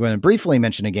 I'm going to briefly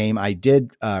mention a game I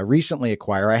did recently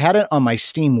acquire. I had it on my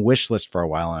Steam wish list for a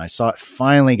while, and I saw it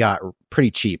finally got pretty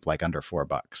cheap, like under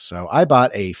 $4. So I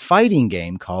bought a fighting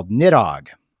game called Nidhogg.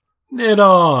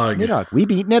 Nidhogg. We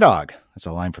beat Nidhogg. That's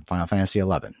a line from Final Fantasy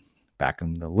XI. Back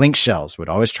in the Link Shells would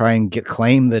always try and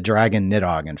claim the dragon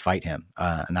Nidhogg and fight him.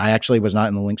 And I actually was not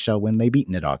in the Link Shell when they beat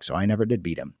Nidhogg, so I never did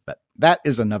beat him. But that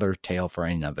is another tale for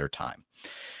another time.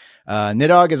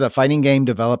 Nidhogg is a fighting game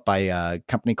developed by a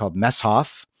company called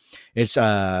Messhoff. It's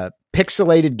a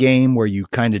pixelated game where you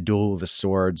kind of duel with the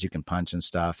swords, you can punch and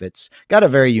stuff. It's got a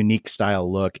very unique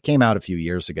style look. It came out a few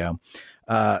years ago.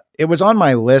 It was on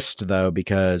my list, though,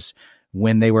 because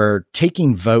when they were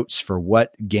taking votes for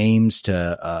what game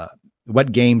to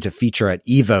feature at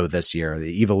EVO this year,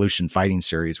 the Evolution Fighting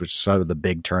Series, which is sort of the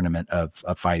big tournament of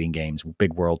fighting games,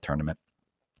 big world tournament.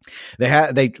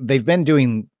 They've been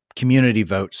doing community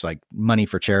votes, like money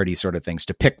for charity sort of things,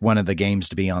 to pick one of the games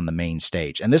to be on the main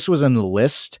stage. And this was in the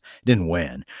list, didn't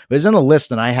win, but it's in the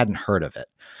list and I hadn't heard of it.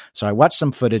 So I watched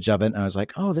some footage of it and I was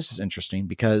like, oh, this is interesting,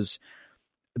 because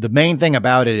the main thing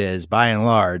about it is, by and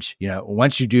large,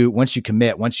 once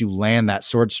you land that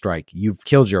sword strike, you've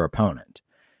killed your opponent.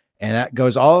 And that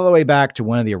goes all the way back to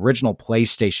one of the original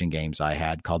PlayStation games I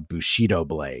had called Bushido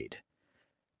Blade.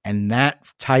 And that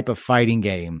type of fighting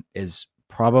game is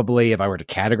probably, if I were to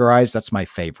categorize, that's my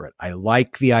favorite. I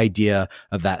like the idea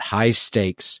of that high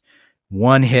stakes,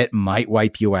 one hit might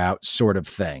wipe you out sort of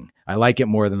thing. I like it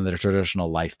more than the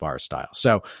traditional life bar style.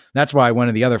 So that's why one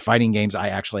of the other fighting games I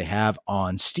actually have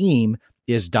on Steam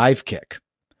is Dive Kick.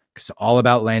 It's all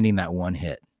about landing that one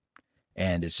hit.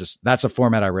 And that's a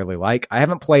format I really like. I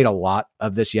haven't played a lot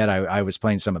of this yet. I was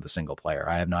playing some of the single player.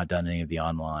 I have not done any of the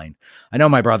online. I know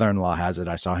my brother-in-law has it.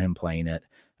 I saw him playing it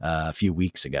a few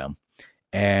weeks ago.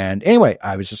 And anyway,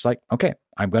 I was just like, okay,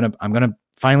 I'm going to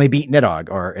finally beat Nidhogg,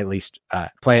 or at least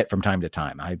play it from time to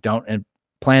time. I don't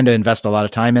plan to invest a lot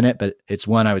of time in it, but it's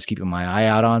one I was keeping my eye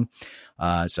out on.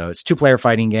 So it's a 2-player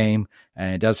fighting game,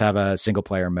 and it does have a single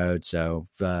player mode. So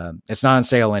it's not on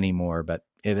sale anymore, but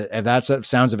if that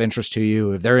sounds of interest to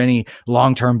you, if there are any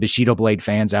long-term Bushido Blade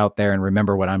fans out there and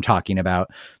remember what I'm talking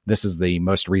about, this is the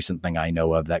most recent thing I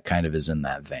know of that kind of is in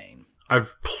that vein.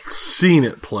 I've seen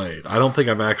it played. I don't think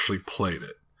I've actually played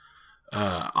it.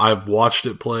 I've watched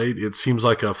it played. It seems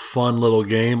like a fun little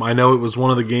game. I know it was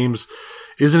one of the games.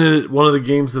 Isn't it one of the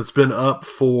games that's been up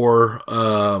for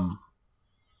the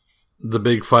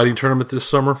big fighting tournament this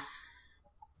summer?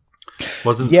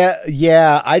 Wasn't?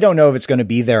 Yeah. I don't know if it's going to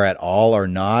be there at all or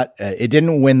not. It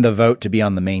didn't win the vote to be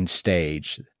on the main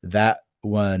stage. That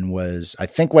one was, I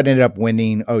think, what ended up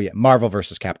winning. Oh yeah, Marvel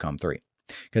vs. Capcom 3.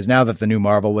 Because now that the new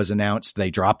Marvel was announced, they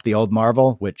dropped the old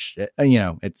Marvel, which,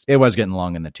 it was getting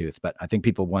long in the tooth, but I think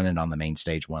people won it on the main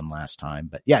stage one last time.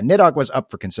 But yeah, Nidhogg was up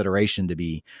for consideration to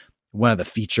be one of the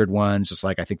featured ones, just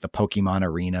like I think the Pokemon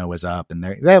Arena was up, and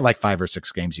they had like 5 or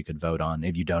 6 games you could vote on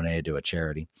if you donated to a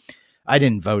charity. I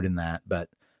didn't vote in that, but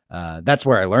that's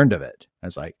where I learned of it. I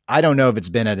was like, I don't know if it's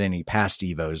been at any past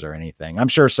Evos or anything. I'm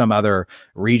sure some other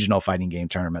regional fighting game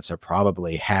tournaments have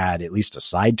probably had at least a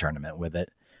side tournament with it.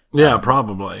 Yeah,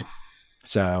 probably.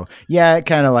 So, yeah, it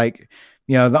kind of like,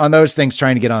 on those things,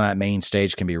 trying to get on that main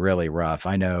stage can be really rough.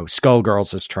 I know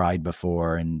Skullgirls has tried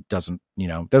before and doesn't,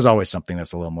 there's always something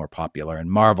that's a little more popular.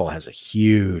 And Marvel has a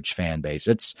huge fan base.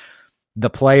 The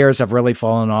players have really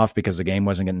fallen off because the game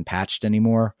wasn't getting patched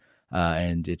anymore.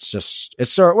 And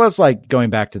it's like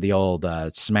going back to the old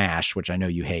Smash, which I know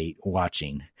you hate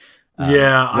watching.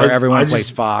 Where everyone plays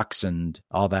Fox and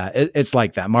all that. It's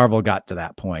like that. Marvel got to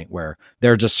that point where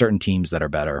there are just certain teams that are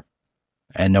better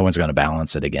and no one's going to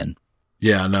balance it again.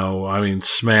 Yeah, no, I mean,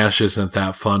 Smash isn't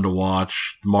that fun to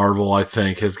watch. Marvel, I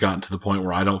think, has gotten to the point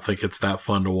where I don't think it's that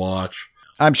fun to watch.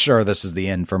 I'm sure this is the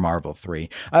end for Marvel 3.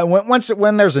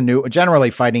 When there's a new,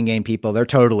 generally fighting game people, they're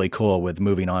totally cool with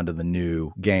moving on to the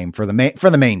new game for the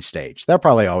main stage. They'll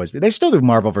probably always be. They still do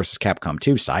Marvel vs. Capcom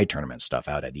 2 side tournament stuff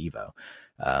out at EVO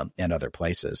and other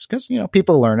places because,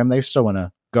 people learn them. They still want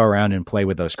to go around and play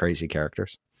with those crazy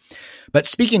characters. But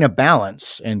speaking of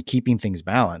balance and keeping things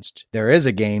balanced, there is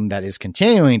a game that is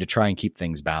continuing to try and keep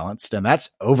things balanced, and that's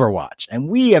Overwatch. And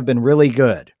we have been really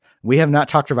good. We have not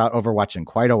talked about Overwatch in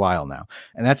quite a while now.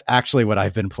 And that's actually what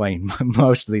I've been playing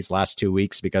most of these last 2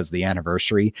 weeks because the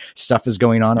anniversary stuff is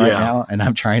going on right now. And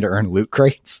I'm trying to earn loot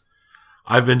crates.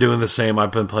 I've been doing the same.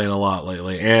 I've been playing a lot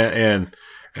lately. And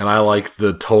I like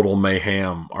the Total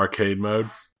Mayhem arcade mode.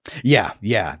 Yeah,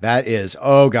 that is.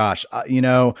 Oh gosh.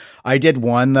 I did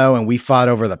one though, and we fought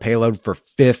over the payload for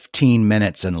 15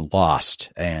 minutes and lost.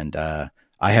 And, I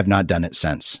have not done it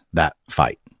since that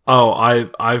fight. Oh, I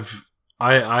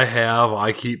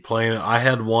keep playing it. I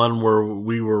had one where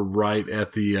we were right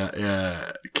at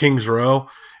the, King's Row.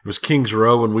 It was King's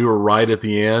Row and we were right at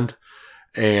the end.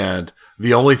 And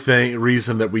the only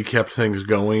reason that we kept things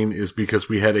going is because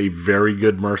we had a very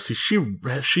good Mercy.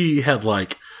 She had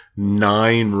like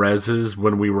 9 reses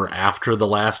when we were after the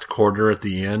last quarter at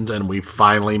the end, and we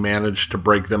finally managed to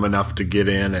break them enough to get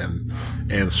in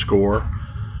and score.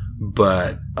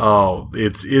 But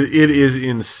it is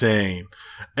insane.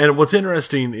 And what's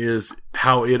interesting is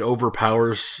how it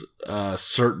overpowers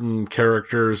certain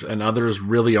characters, and others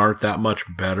really aren't that much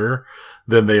better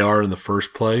than they are in the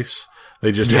first place.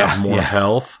 They just have more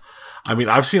health. I mean,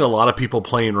 I've seen a lot of people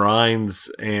playing Rhines,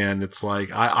 and it's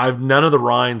like I've none of the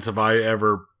Rhines have I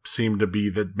ever seemed to be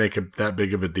that make that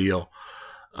big of a deal.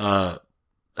 Or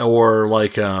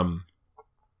like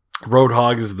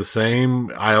Roadhog is the same.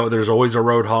 There's always a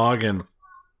Roadhog, and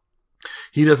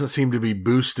he doesn't seem to be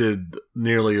boosted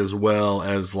nearly as well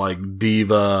as like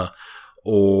D.Va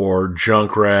or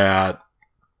Junkrat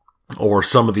or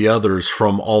some of the others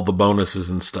from all the bonuses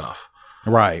and stuff.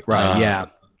 Right, yeah.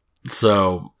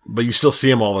 So, but you still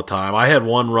see him all the time. I had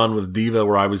one run with D.Va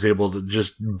where I was able to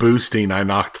just boosting. I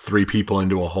knocked 3 people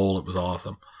into a hole. It was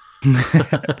awesome.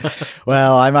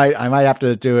 Well, I might have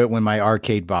to do it when my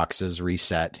arcade boxes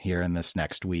reset here in this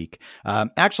next week.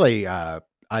 Actually,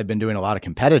 I've been doing a lot of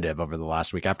competitive over the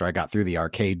last week after I got through the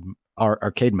arcade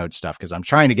mode stuff because I'm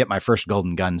trying to get my first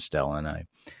golden gun still, and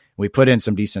we put in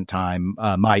some decent time.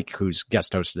 Mike, who's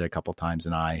guest hosted a couple times,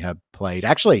 and I have played.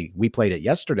 Actually, we played it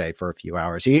yesterday for a few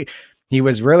hours. He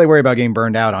was really worried about getting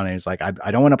burned out on it. He's like,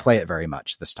 I don't want to play it very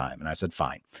much this time, and I said,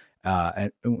 fine.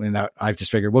 And that, I've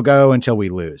just figured we'll go until we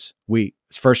lose.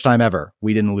 First time ever,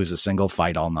 we didn't lose a single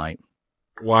fight all night.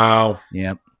 Wow.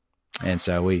 Yep. And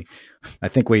so I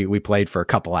think we played for a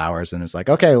couple hours, and it's like,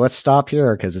 okay, let's stop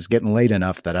here because it's getting late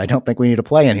enough that I don't think we need to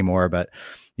play anymore. But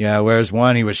yeah, whereas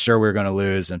one, he was sure we were going to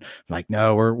lose, and like,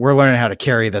 no, we're learning how to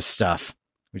carry this stuff.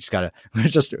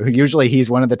 Usually he's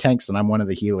one of the tanks and I'm one of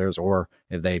the healers, or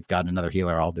if they've got another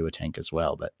healer, I'll do a tank as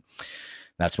well. But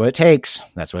that's what it takes.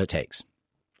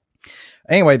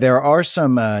 Anyway, there are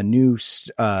some new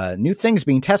things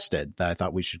being tested that I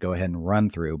thought we should go ahead and run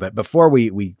through. But before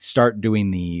we start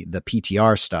doing the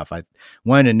PTR stuff, I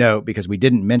wanted to note, because we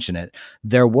didn't mention it,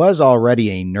 there was already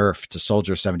a nerf to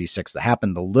Soldier 76 that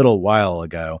happened a little while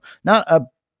ago. Not a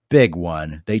big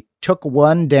one. They took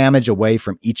 1 damage away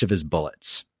from each of his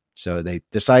bullets. So they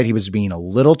decided he was being a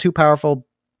little too powerful,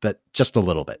 but just a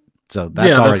little bit. So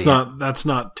that's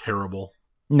not terrible.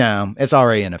 No, it's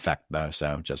already in effect though,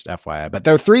 so just FYI. But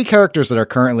there are 3 characters that are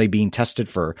currently being tested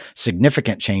for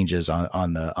significant changes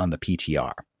on the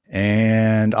PTR.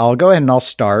 And I'll go ahead and I'll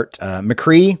start.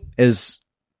 McCree is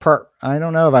I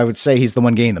don't know if I would say he's the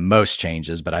one getting the most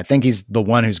changes, but I think he's the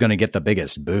one who's going to get the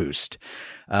biggest boost.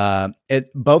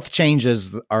 Both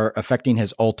changes are affecting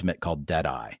his ultimate called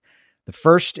Deadeye. The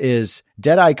first is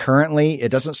Deadeye currently,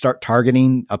 it doesn't start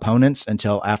targeting opponents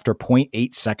until after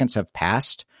 0.8 seconds have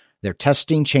passed. They're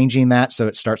changing that so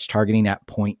it starts targeting at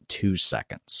 0.2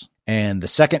 seconds. And the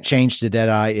second change to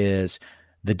Deadeye is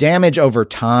the damage over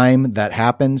time that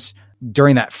happens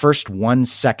during that first 1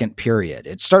 second period.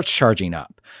 It starts charging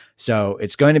up. So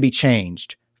it's going to be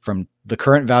changed from the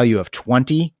current value of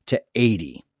 20 to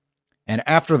 80. And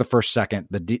after the first second,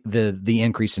 the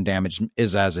increase in damage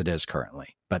is as it is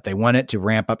currently. But they want it to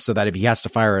ramp up so that if he has to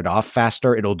fire it off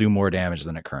faster, it'll do more damage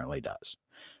than it currently does.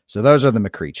 So those are the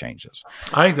McCree changes.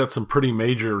 I think that's some pretty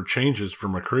major changes for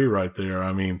McCree right there.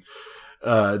 I mean,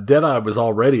 Deadeye was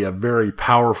already a very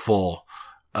powerful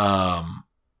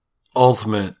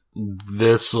ultimate.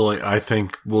 This, I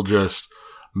think, will just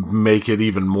make it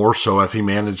even more so if he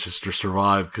manages to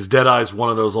survive. Because Deadeye's one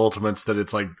of those ultimates that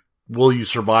it's like, will you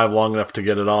survive long enough to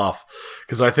get it off?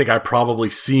 Because I think I probably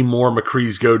see more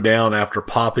McCree's go down after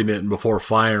popping it and before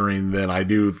firing than I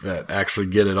do that actually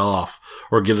get it off,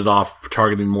 or get it off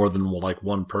targeting more than like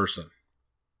one person.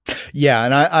 Yeah,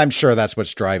 and I'm sure that's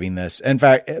what's driving this. In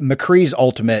fact, McCree's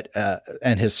ultimate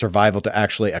and his survival to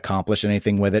actually accomplish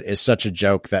anything with it is such a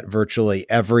joke that virtually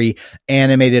every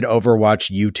animated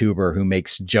Overwatch YouTuber who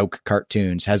makes joke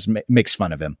cartoons makes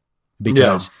fun of him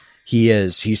because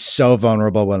he's so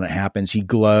vulnerable when it happens. He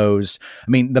glows.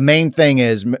 I mean, the main thing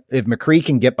is if McCree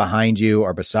can get behind you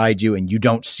or beside you and you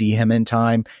don't see him in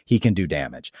time, he can do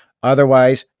damage.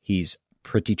 Otherwise, he's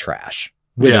pretty trash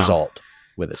with his ult.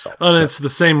 And it's the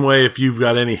same way if you've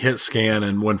got any hit scan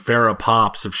and when Pharah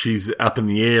pops, if she's up in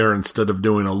the air instead of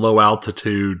doing a low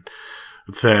altitude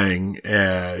thing,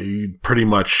 pretty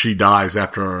much she dies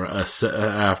after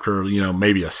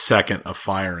maybe a second of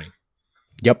firing.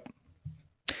 Yep.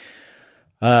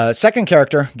 Second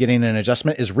character getting an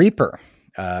adjustment is Reaper.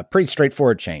 Pretty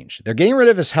straightforward change. They're getting rid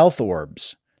of his health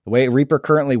orbs. The way Reaper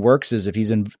currently works is if he's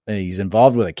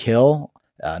involved with a kill,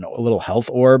 a little health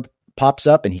orb pops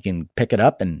up and he can pick it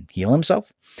up and heal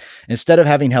himself. Instead of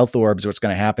having health orbs, what's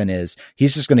going to happen is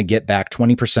he's just going to get back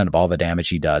 20% of all the damage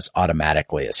he does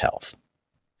automatically as health.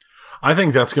 I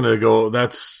think that's going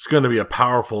to be a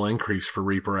powerful increase for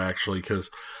Reaper, actually,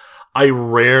 because I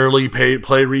rarely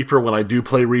play Reaper. When I do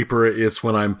play Reaper, it's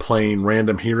when I'm playing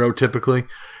random hero typically.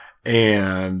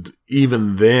 And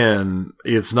even then,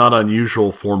 it's not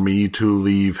unusual for me to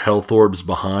leave health orbs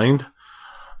behind.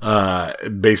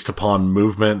 Based upon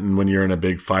movement and when you're in a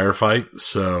big firefight.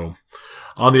 So,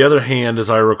 on the other hand, as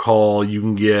I recall, you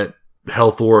can get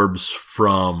health orbs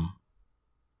from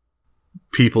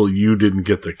people you didn't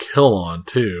get the kill on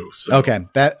too. So. Okay.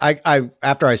 That I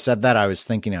after I said that, I was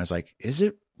thinking, I was like, is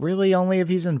it really only if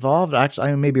he's involved?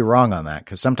 Actually, I may be wrong on that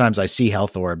because sometimes I see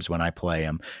health orbs when I play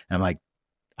him and I'm like,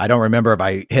 I don't remember if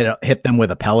I hit them with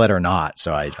a pellet or not.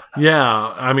 So I don't know. Yeah,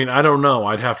 I mean, I don't know.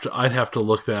 I'd have to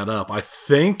look that up. I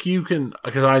think you can,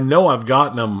 because I know I've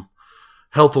gotten them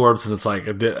health orbs, and it's like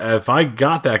if I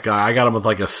got that guy, I got him with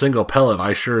like a single pellet.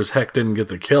 I sure as heck didn't get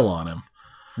the kill on him.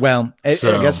 Well, I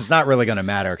guess it's not really going to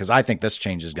matter because I think this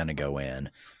change is going to go in.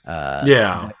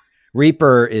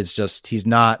 Reaper is just he's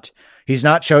not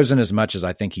chosen as much as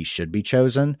I think he should be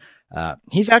chosen.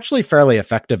 He's actually fairly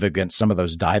effective against some of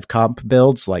those dive comp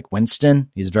builds like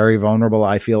Winston. He's very vulnerable,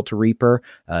 I feel, to Reaper.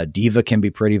 D.Va can be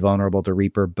pretty vulnerable to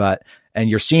Reaper, and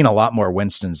you're seeing a lot more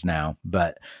Winstons now,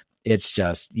 but it's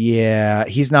just,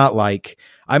 he's not like,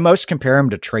 I most compare him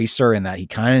to Tracer in that he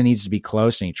kind of needs to be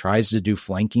close and he tries to do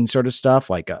flanking sort of stuff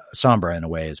like Sombra in a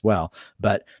way as well.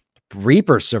 But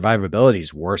Reaper's survivability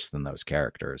is worse than those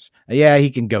characters. Yeah,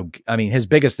 he can go, I mean, his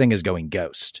biggest thing is going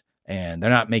Ghost. And they're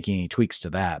not making any tweaks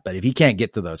to that. But if he can't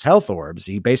get to those health orbs,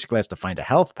 he basically has to find a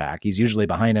health pack. He's usually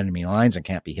behind enemy lines and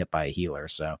can't be hit by a healer.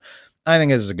 So I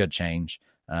think this is a good change.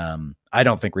 I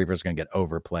don't think Reaper's going to get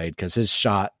overplayed because his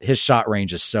shot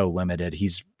range is so limited. He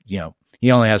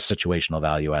only has situational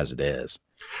value as it is.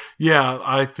 Yeah,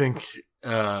 I think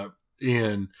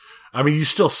you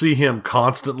still see him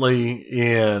constantly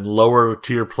in lower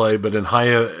tier play, but in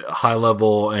high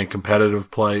level and competitive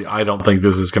play, I don't think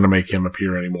this is going to make him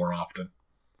appear any more often.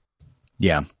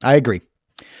 Yeah, I agree.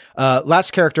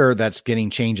 Last character that's getting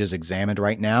changes examined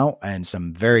right now, and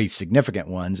some very significant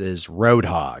ones, is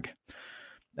Roadhog.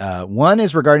 One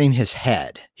is regarding his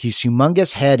head. His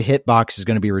humongous head hitbox is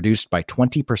going to be reduced by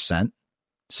 20%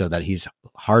 so that he's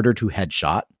harder to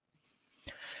headshot.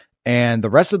 And the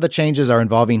rest of the changes are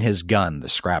involving his gun, the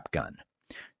scrap gun.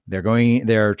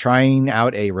 They're trying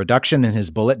out a reduction in his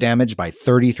bullet damage by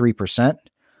 33%,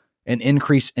 an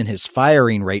increase in his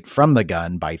firing rate from the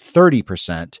gun by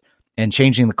 30%, and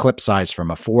changing the clip size from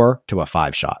a 4 to a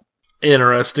 5 shot.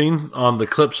 Interesting. On the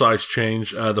clip size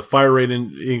change, the fire rate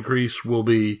increase will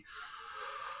be,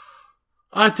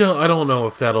 I don't know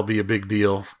if that'll be a big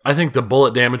deal. I think the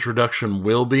bullet damage reduction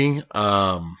will be,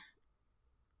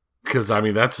 because I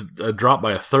mean that's a drop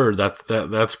by a third.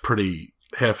 That's pretty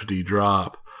hefty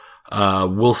drop.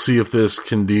 We'll see if this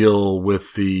can deal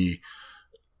with the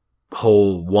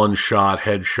whole one-shot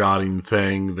headshotting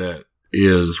thing that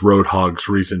is Roadhog's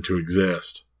reason to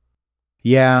exist.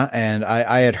 Yeah, and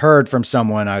I had heard from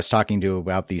someone I was talking to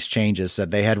about these changes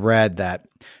said they had read that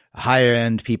higher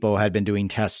end people had been doing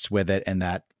tests with it and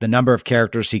that the number of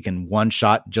characters he can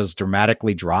one-shot just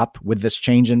dramatically drop with this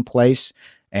change in place.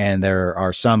 And there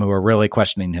are some who are really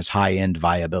questioning his high-end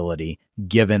viability,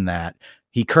 given that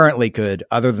he currently could,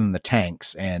 other than the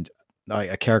tanks and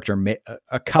a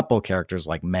couple characters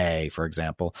like Mei, for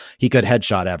example, he could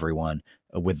headshot everyone.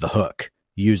 with the hook.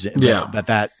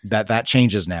 That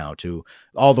changes now to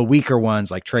all the weaker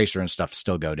ones like Tracer and stuff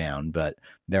still go down, but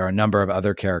there are a number of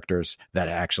other characters that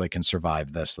actually can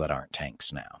survive this that aren't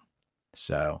tanks now.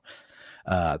 So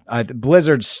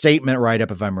Blizzard's statement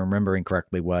write-up, if I'm remembering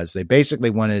correctly, was they basically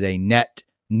wanted a net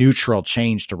neutral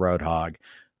change to Roadhog,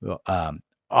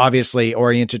 obviously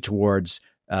oriented towards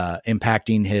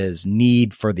impacting his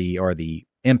need for the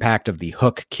impact of the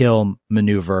hook kill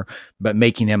maneuver, but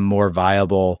making him more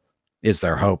viable is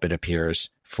their hope, it appears,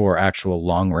 for actual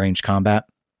long-range combat.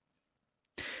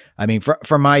 I mean,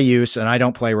 for my use, and I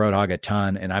don't play Roadhog a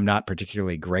ton, and I'm not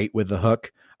particularly great with the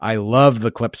hook, I love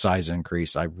the clip size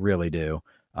increase. I really do.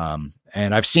 And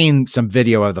I've seen some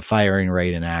video of the firing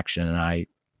rate in action, and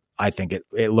I think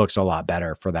it looks a lot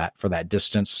better for that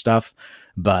distance stuff.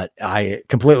 But I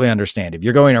completely understand if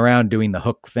you're going around doing the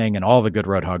hook thing and all the good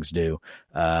Roadhogs do,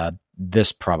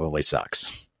 this probably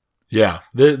sucks. Yeah,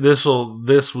 this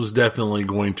was definitely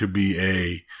going to be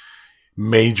a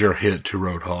major hit to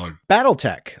Roadhog.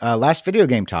 BattleTech, last video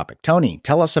game topic. Tony,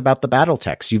 tell us about the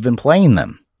BattleTechs. You've been playing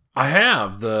them. I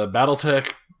have. The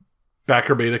BattleTech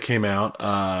backer beta came out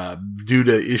due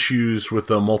to issues with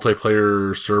the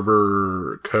multiplayer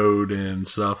server code and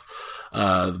stuff.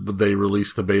 They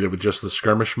released the beta with just the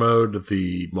skirmish mode.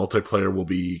 The multiplayer will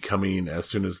be coming as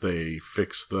soon as they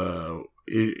fix the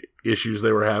issues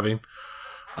they were having.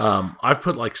 I've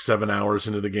put like 7 hours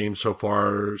into the game so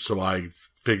far, so I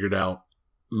figured out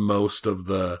most of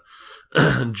the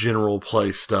general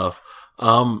play stuff.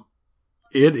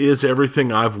 It is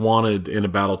everything I've wanted in a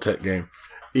BattleTech game.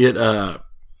 It,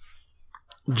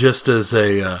 just as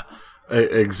a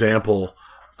example,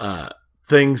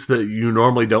 things that you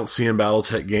normally don't see in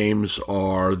BattleTech games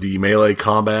are the melee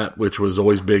combat, which was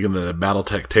always big in the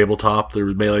BattleTech tabletop.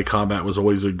 The melee combat was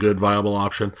always a good, viable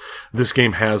option. This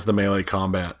game has the melee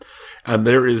combat. And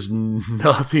there is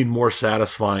nothing more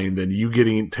satisfying than you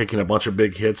taking a bunch of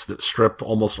big hits that strip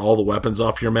almost all the weapons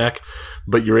off your mech,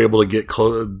 but you're able to get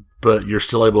close, but you're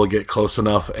still able to get close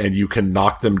enough and you can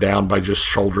knock them down by just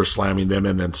shoulder slamming them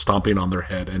and then stomping on their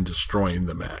head and destroying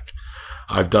the mech.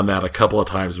 I've done that a couple of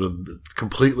times with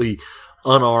completely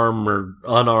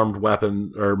unarmed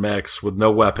weapon or mechs with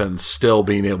no weapons, still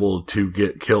being able to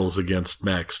get kills against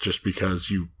mechs just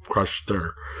because you crush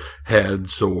their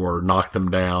heads or knock them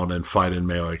down and fight in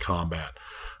melee combat.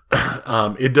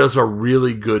 It does a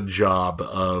really good job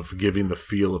of giving the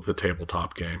feel of the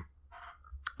tabletop game.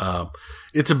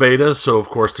 It's a beta, so of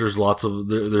course there's lots of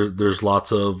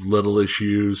little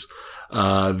issues.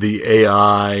 The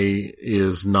AI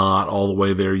is not all the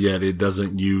way there yet. It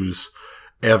doesn't use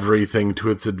everything to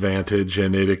its advantage,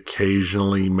 and it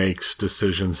occasionally makes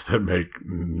decisions that make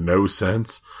no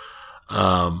sense.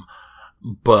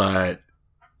 But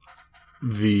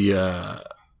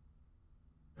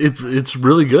it's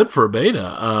really good for a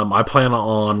beta. I plan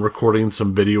on recording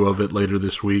some video of it later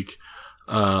this week.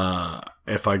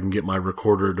 If I can get my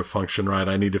recorder to function right,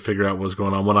 I need to figure out what's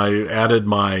going on. When I added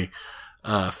my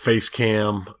face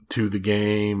cam to the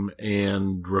game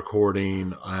and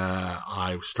recording,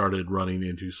 I started running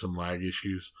into some lag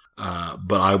issues.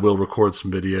 But I will record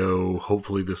some video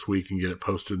hopefully this week and get it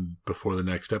posted before the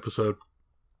next episode.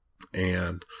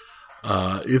 And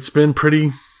it's been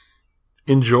pretty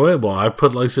enjoyable. I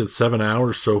put, like I said, 7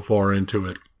 hours so far into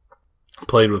it.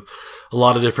 Played with a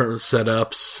lot of different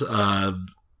setups.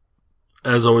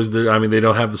 As always, they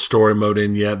don't have the story mode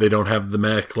in yet. They don't have the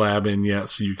mech lab in yet,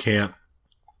 so you can't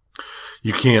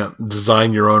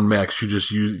design your own mechs. You just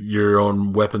use your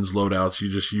own weapons loadouts. You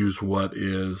just use what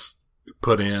is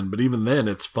put in. But even then,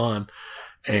 it's fun.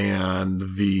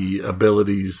 And the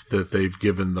abilities that they've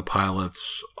given the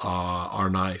pilots are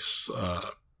nice.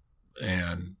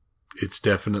 And it's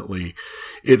definitely,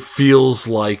 it feels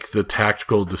like the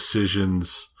tactical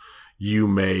decisions you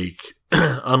make,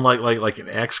 unlike like in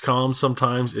XCOM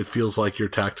sometimes, it feels like your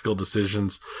tactical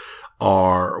decisions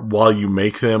are while you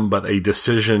make them, but a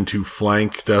decision to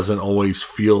flank doesn't always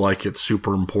feel like it's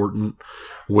super important,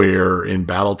 where in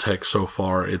BattleTech so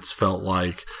far, it's felt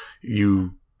like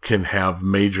you can have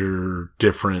major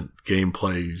different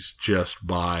gameplays just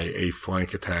by a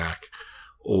flank attack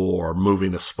or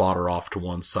moving a spotter off to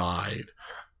one side,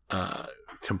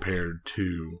 compared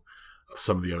to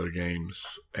some of the other games.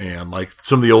 And like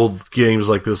some of the old games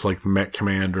like this, like Mech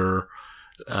Commander,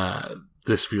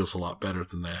 this feels a lot better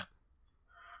than that.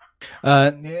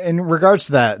 In regards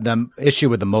to the issue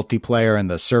with the multiplayer and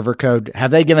the server code, have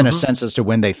they given a sense as to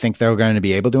when they think they're going to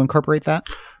be able to incorporate that?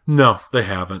 No, they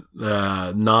haven't.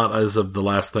 Not as of the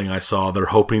last thing I saw. They're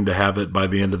hoping to have it by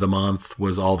the end of the month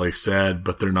was all they said,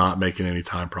 but they're not making any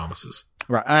time promises.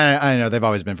 Right. I know they've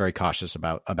always been very cautious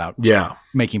about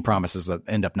making promises that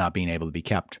end up not being able to be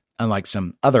kept, unlike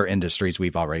some other industries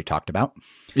we've already talked about.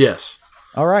 Yes.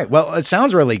 All right. Well, it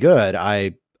sounds really good.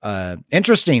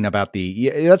 Interesting about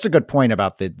that's a good point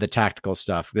about the tactical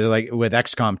stuff. Like with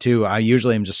XCOM 2, I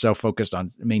usually am just so focused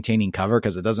on maintaining cover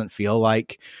because it doesn't feel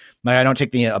like I don't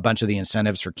take a bunch of the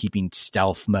incentives for keeping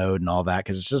stealth mode and all that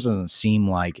because it just doesn't seem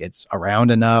like it's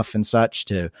around enough and such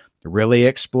to really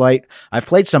exploit. I've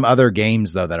played some other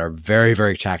games though that are very,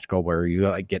 very tactical where you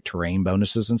like get terrain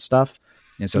bonuses and stuff.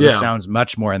 And so this sounds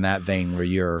much more in that vein where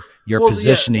your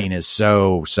positioning is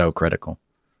so critical.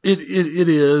 It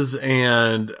is,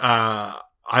 and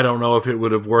I don't know if it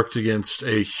would have worked against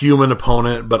a human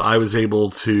opponent, but I was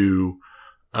able to.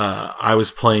 I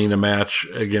was playing a match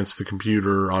against the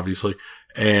computer, obviously,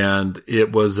 and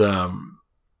it was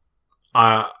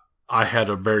I had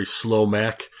a very slow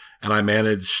mech, and I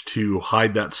managed to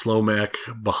hide that slow mech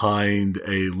behind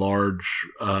a large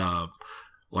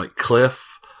like cliff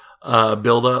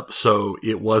build up, so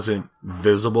it wasn't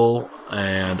visible,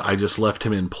 and I just left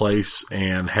him in place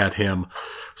and had him.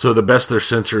 So the best their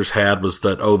sensors had was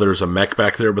that, there's a mech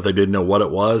back there, but they didn't know what it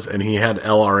was, and he had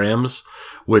LRMs,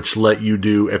 which let you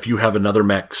do, if you have another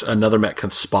mech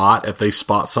can spot, if they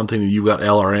spot something and you've got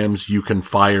LRMs, you can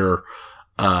fire,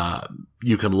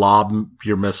 you can lob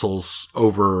your missiles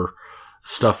over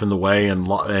stuff in the way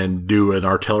and do an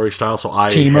artillery style. So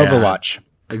Team Overwatch.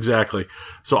 Exactly.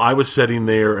 So I was sitting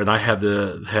there and I had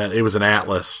it was an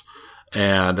Atlas,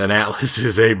 and an Atlas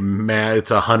is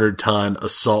it's 100-ton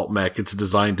assault mech. It's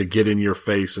designed to get in your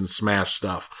face and smash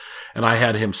stuff. And I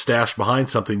had him stashed behind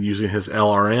something using his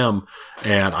LRM,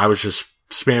 and I was just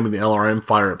spamming the LRM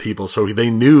fire at people. So they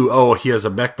knew, he has a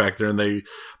mech back there, and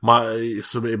but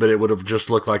it would have just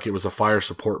looked like it was a fire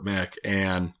support mech,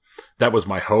 and that was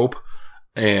my hope.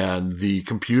 And the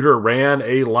computer ran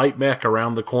a light mech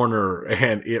around the corner,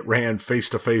 and it ran face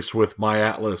to face with my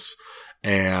Atlas,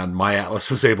 and my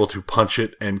Atlas was able to punch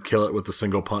it and kill it with a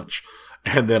single punch.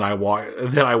 And then I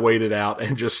waited out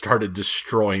and just started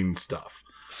destroying stuff.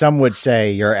 Some would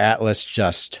say your Atlas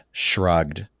just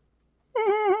shrugged.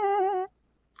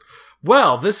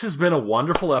 Well, this has been a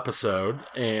wonderful episode,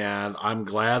 and I'm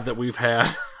glad that we've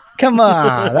had. Come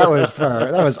on, that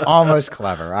was almost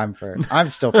clever. I'm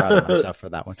still proud of myself for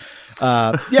that one.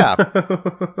 Yeah.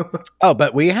 Oh,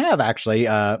 but we have actually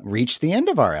reached the end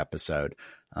of our episode.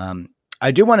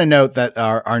 I do want to note that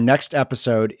our next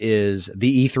episode is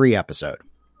the E3 episode.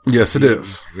 Yes, it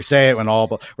is. We say it when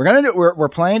we're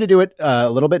planning to do it a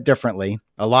little bit differently,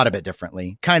 kind of bit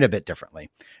differently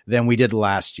than we did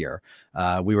last year.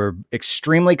 We were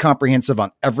extremely comprehensive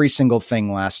on every single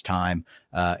thing last time.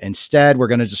 Instead, we're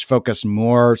going to just focus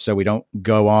more so we don't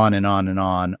go on and on and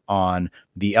on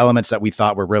the elements that we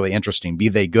thought were really interesting, be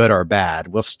they good or bad.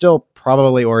 We'll still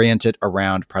probably orient it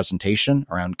around presentation,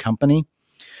 around company.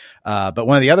 But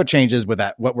one of the other changes with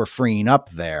that, what we're freeing up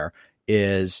there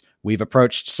is we've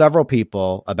approached several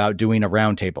people about doing a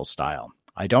roundtable style.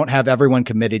 I don't have everyone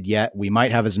committed yet. We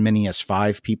might have as many as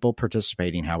 5 people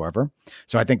participating, however.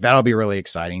 So I think that'll be really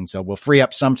exciting. So we'll free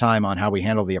up some time on how we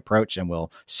handle the approach, and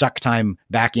we'll suck time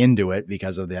back into it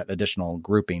because of that additional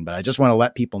grouping. But I just want to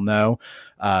let people know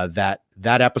that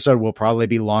episode will probably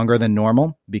be longer than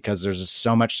normal because there's just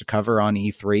so much to cover on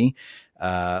E3.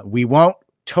 We won't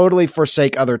totally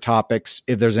forsake other topics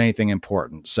if there's anything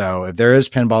important. So if there is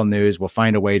pinball news, we'll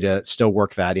find a way to still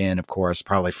work that in, of course,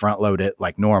 probably front load it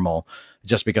like normal,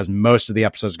 just because most of the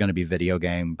episode is going to be video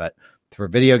game. But for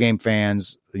video game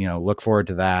fans, look forward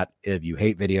to that. If you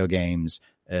hate video games,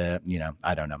 I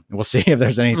don't know. We'll see if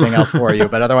there's anything else for you,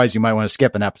 but otherwise you might want to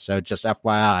skip an episode, just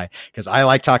FYI, because I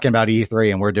like talking about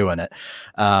E3 and we're doing it.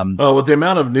 Well, with the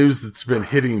amount of news that's been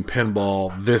hitting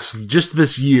pinball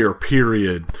this year,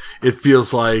 period, it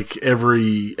feels like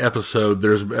every episode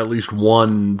there's at least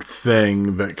one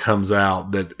thing that comes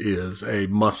out that is a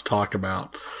must talk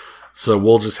about. So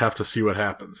we'll just have to see what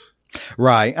happens.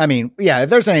 Right. I mean, yeah, if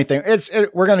there's anything,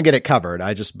 we're going to get it covered.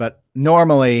 But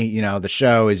normally, the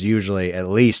show is usually at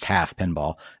least half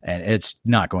pinball, and it's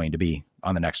not going to be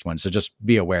on the next one. So just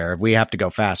be aware. If we have to go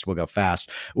fast, we'll go fast.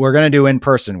 We're going to do in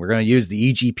person. We're going to use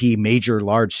the EGP major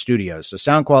large studios. So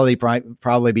sound quality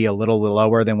probably be a little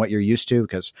lower than what you're used to,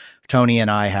 because Tony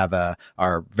and I have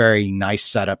our very nice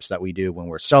setups that we do when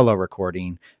we're solo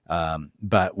recording.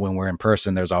 But when we're in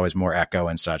person, there's always more echo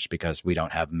and such because we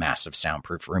don't have massive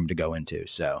soundproof room to go into.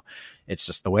 So it's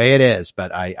just the way it is.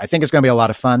 But I think it's going to be a lot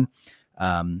of fun.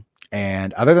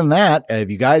 And other than that, if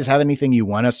you guys have anything you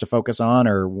want us to focus on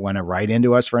or want to write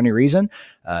into us for any reason,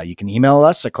 you can email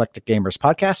us,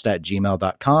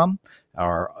 eclecticgamerspodcast@gmail.com.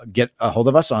 or get a hold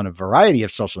of us on a variety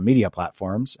of social media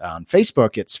platforms. On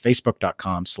Facebook, it's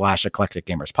facebook.com/Eclectic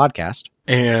Gamers Podcast.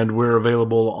 And we're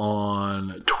available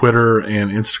on Twitter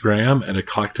and Instagram at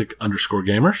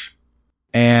eclectic_gamers.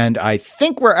 And I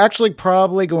think we're actually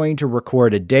probably going to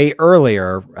record a day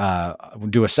earlier,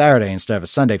 do a Saturday instead of a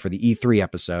Sunday for the E3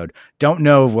 episode. Don't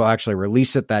know if we'll actually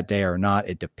release it that day or not.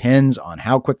 It depends on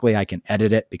how quickly I can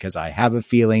edit it, because I have a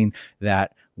feeling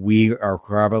that we are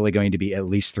probably going to be at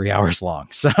least 3 hours long.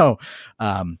 So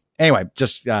anyway,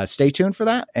 just stay tuned for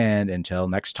that. And until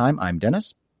next time, I'm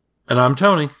Dennis. And I'm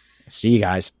Tony. See you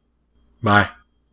guys. Bye.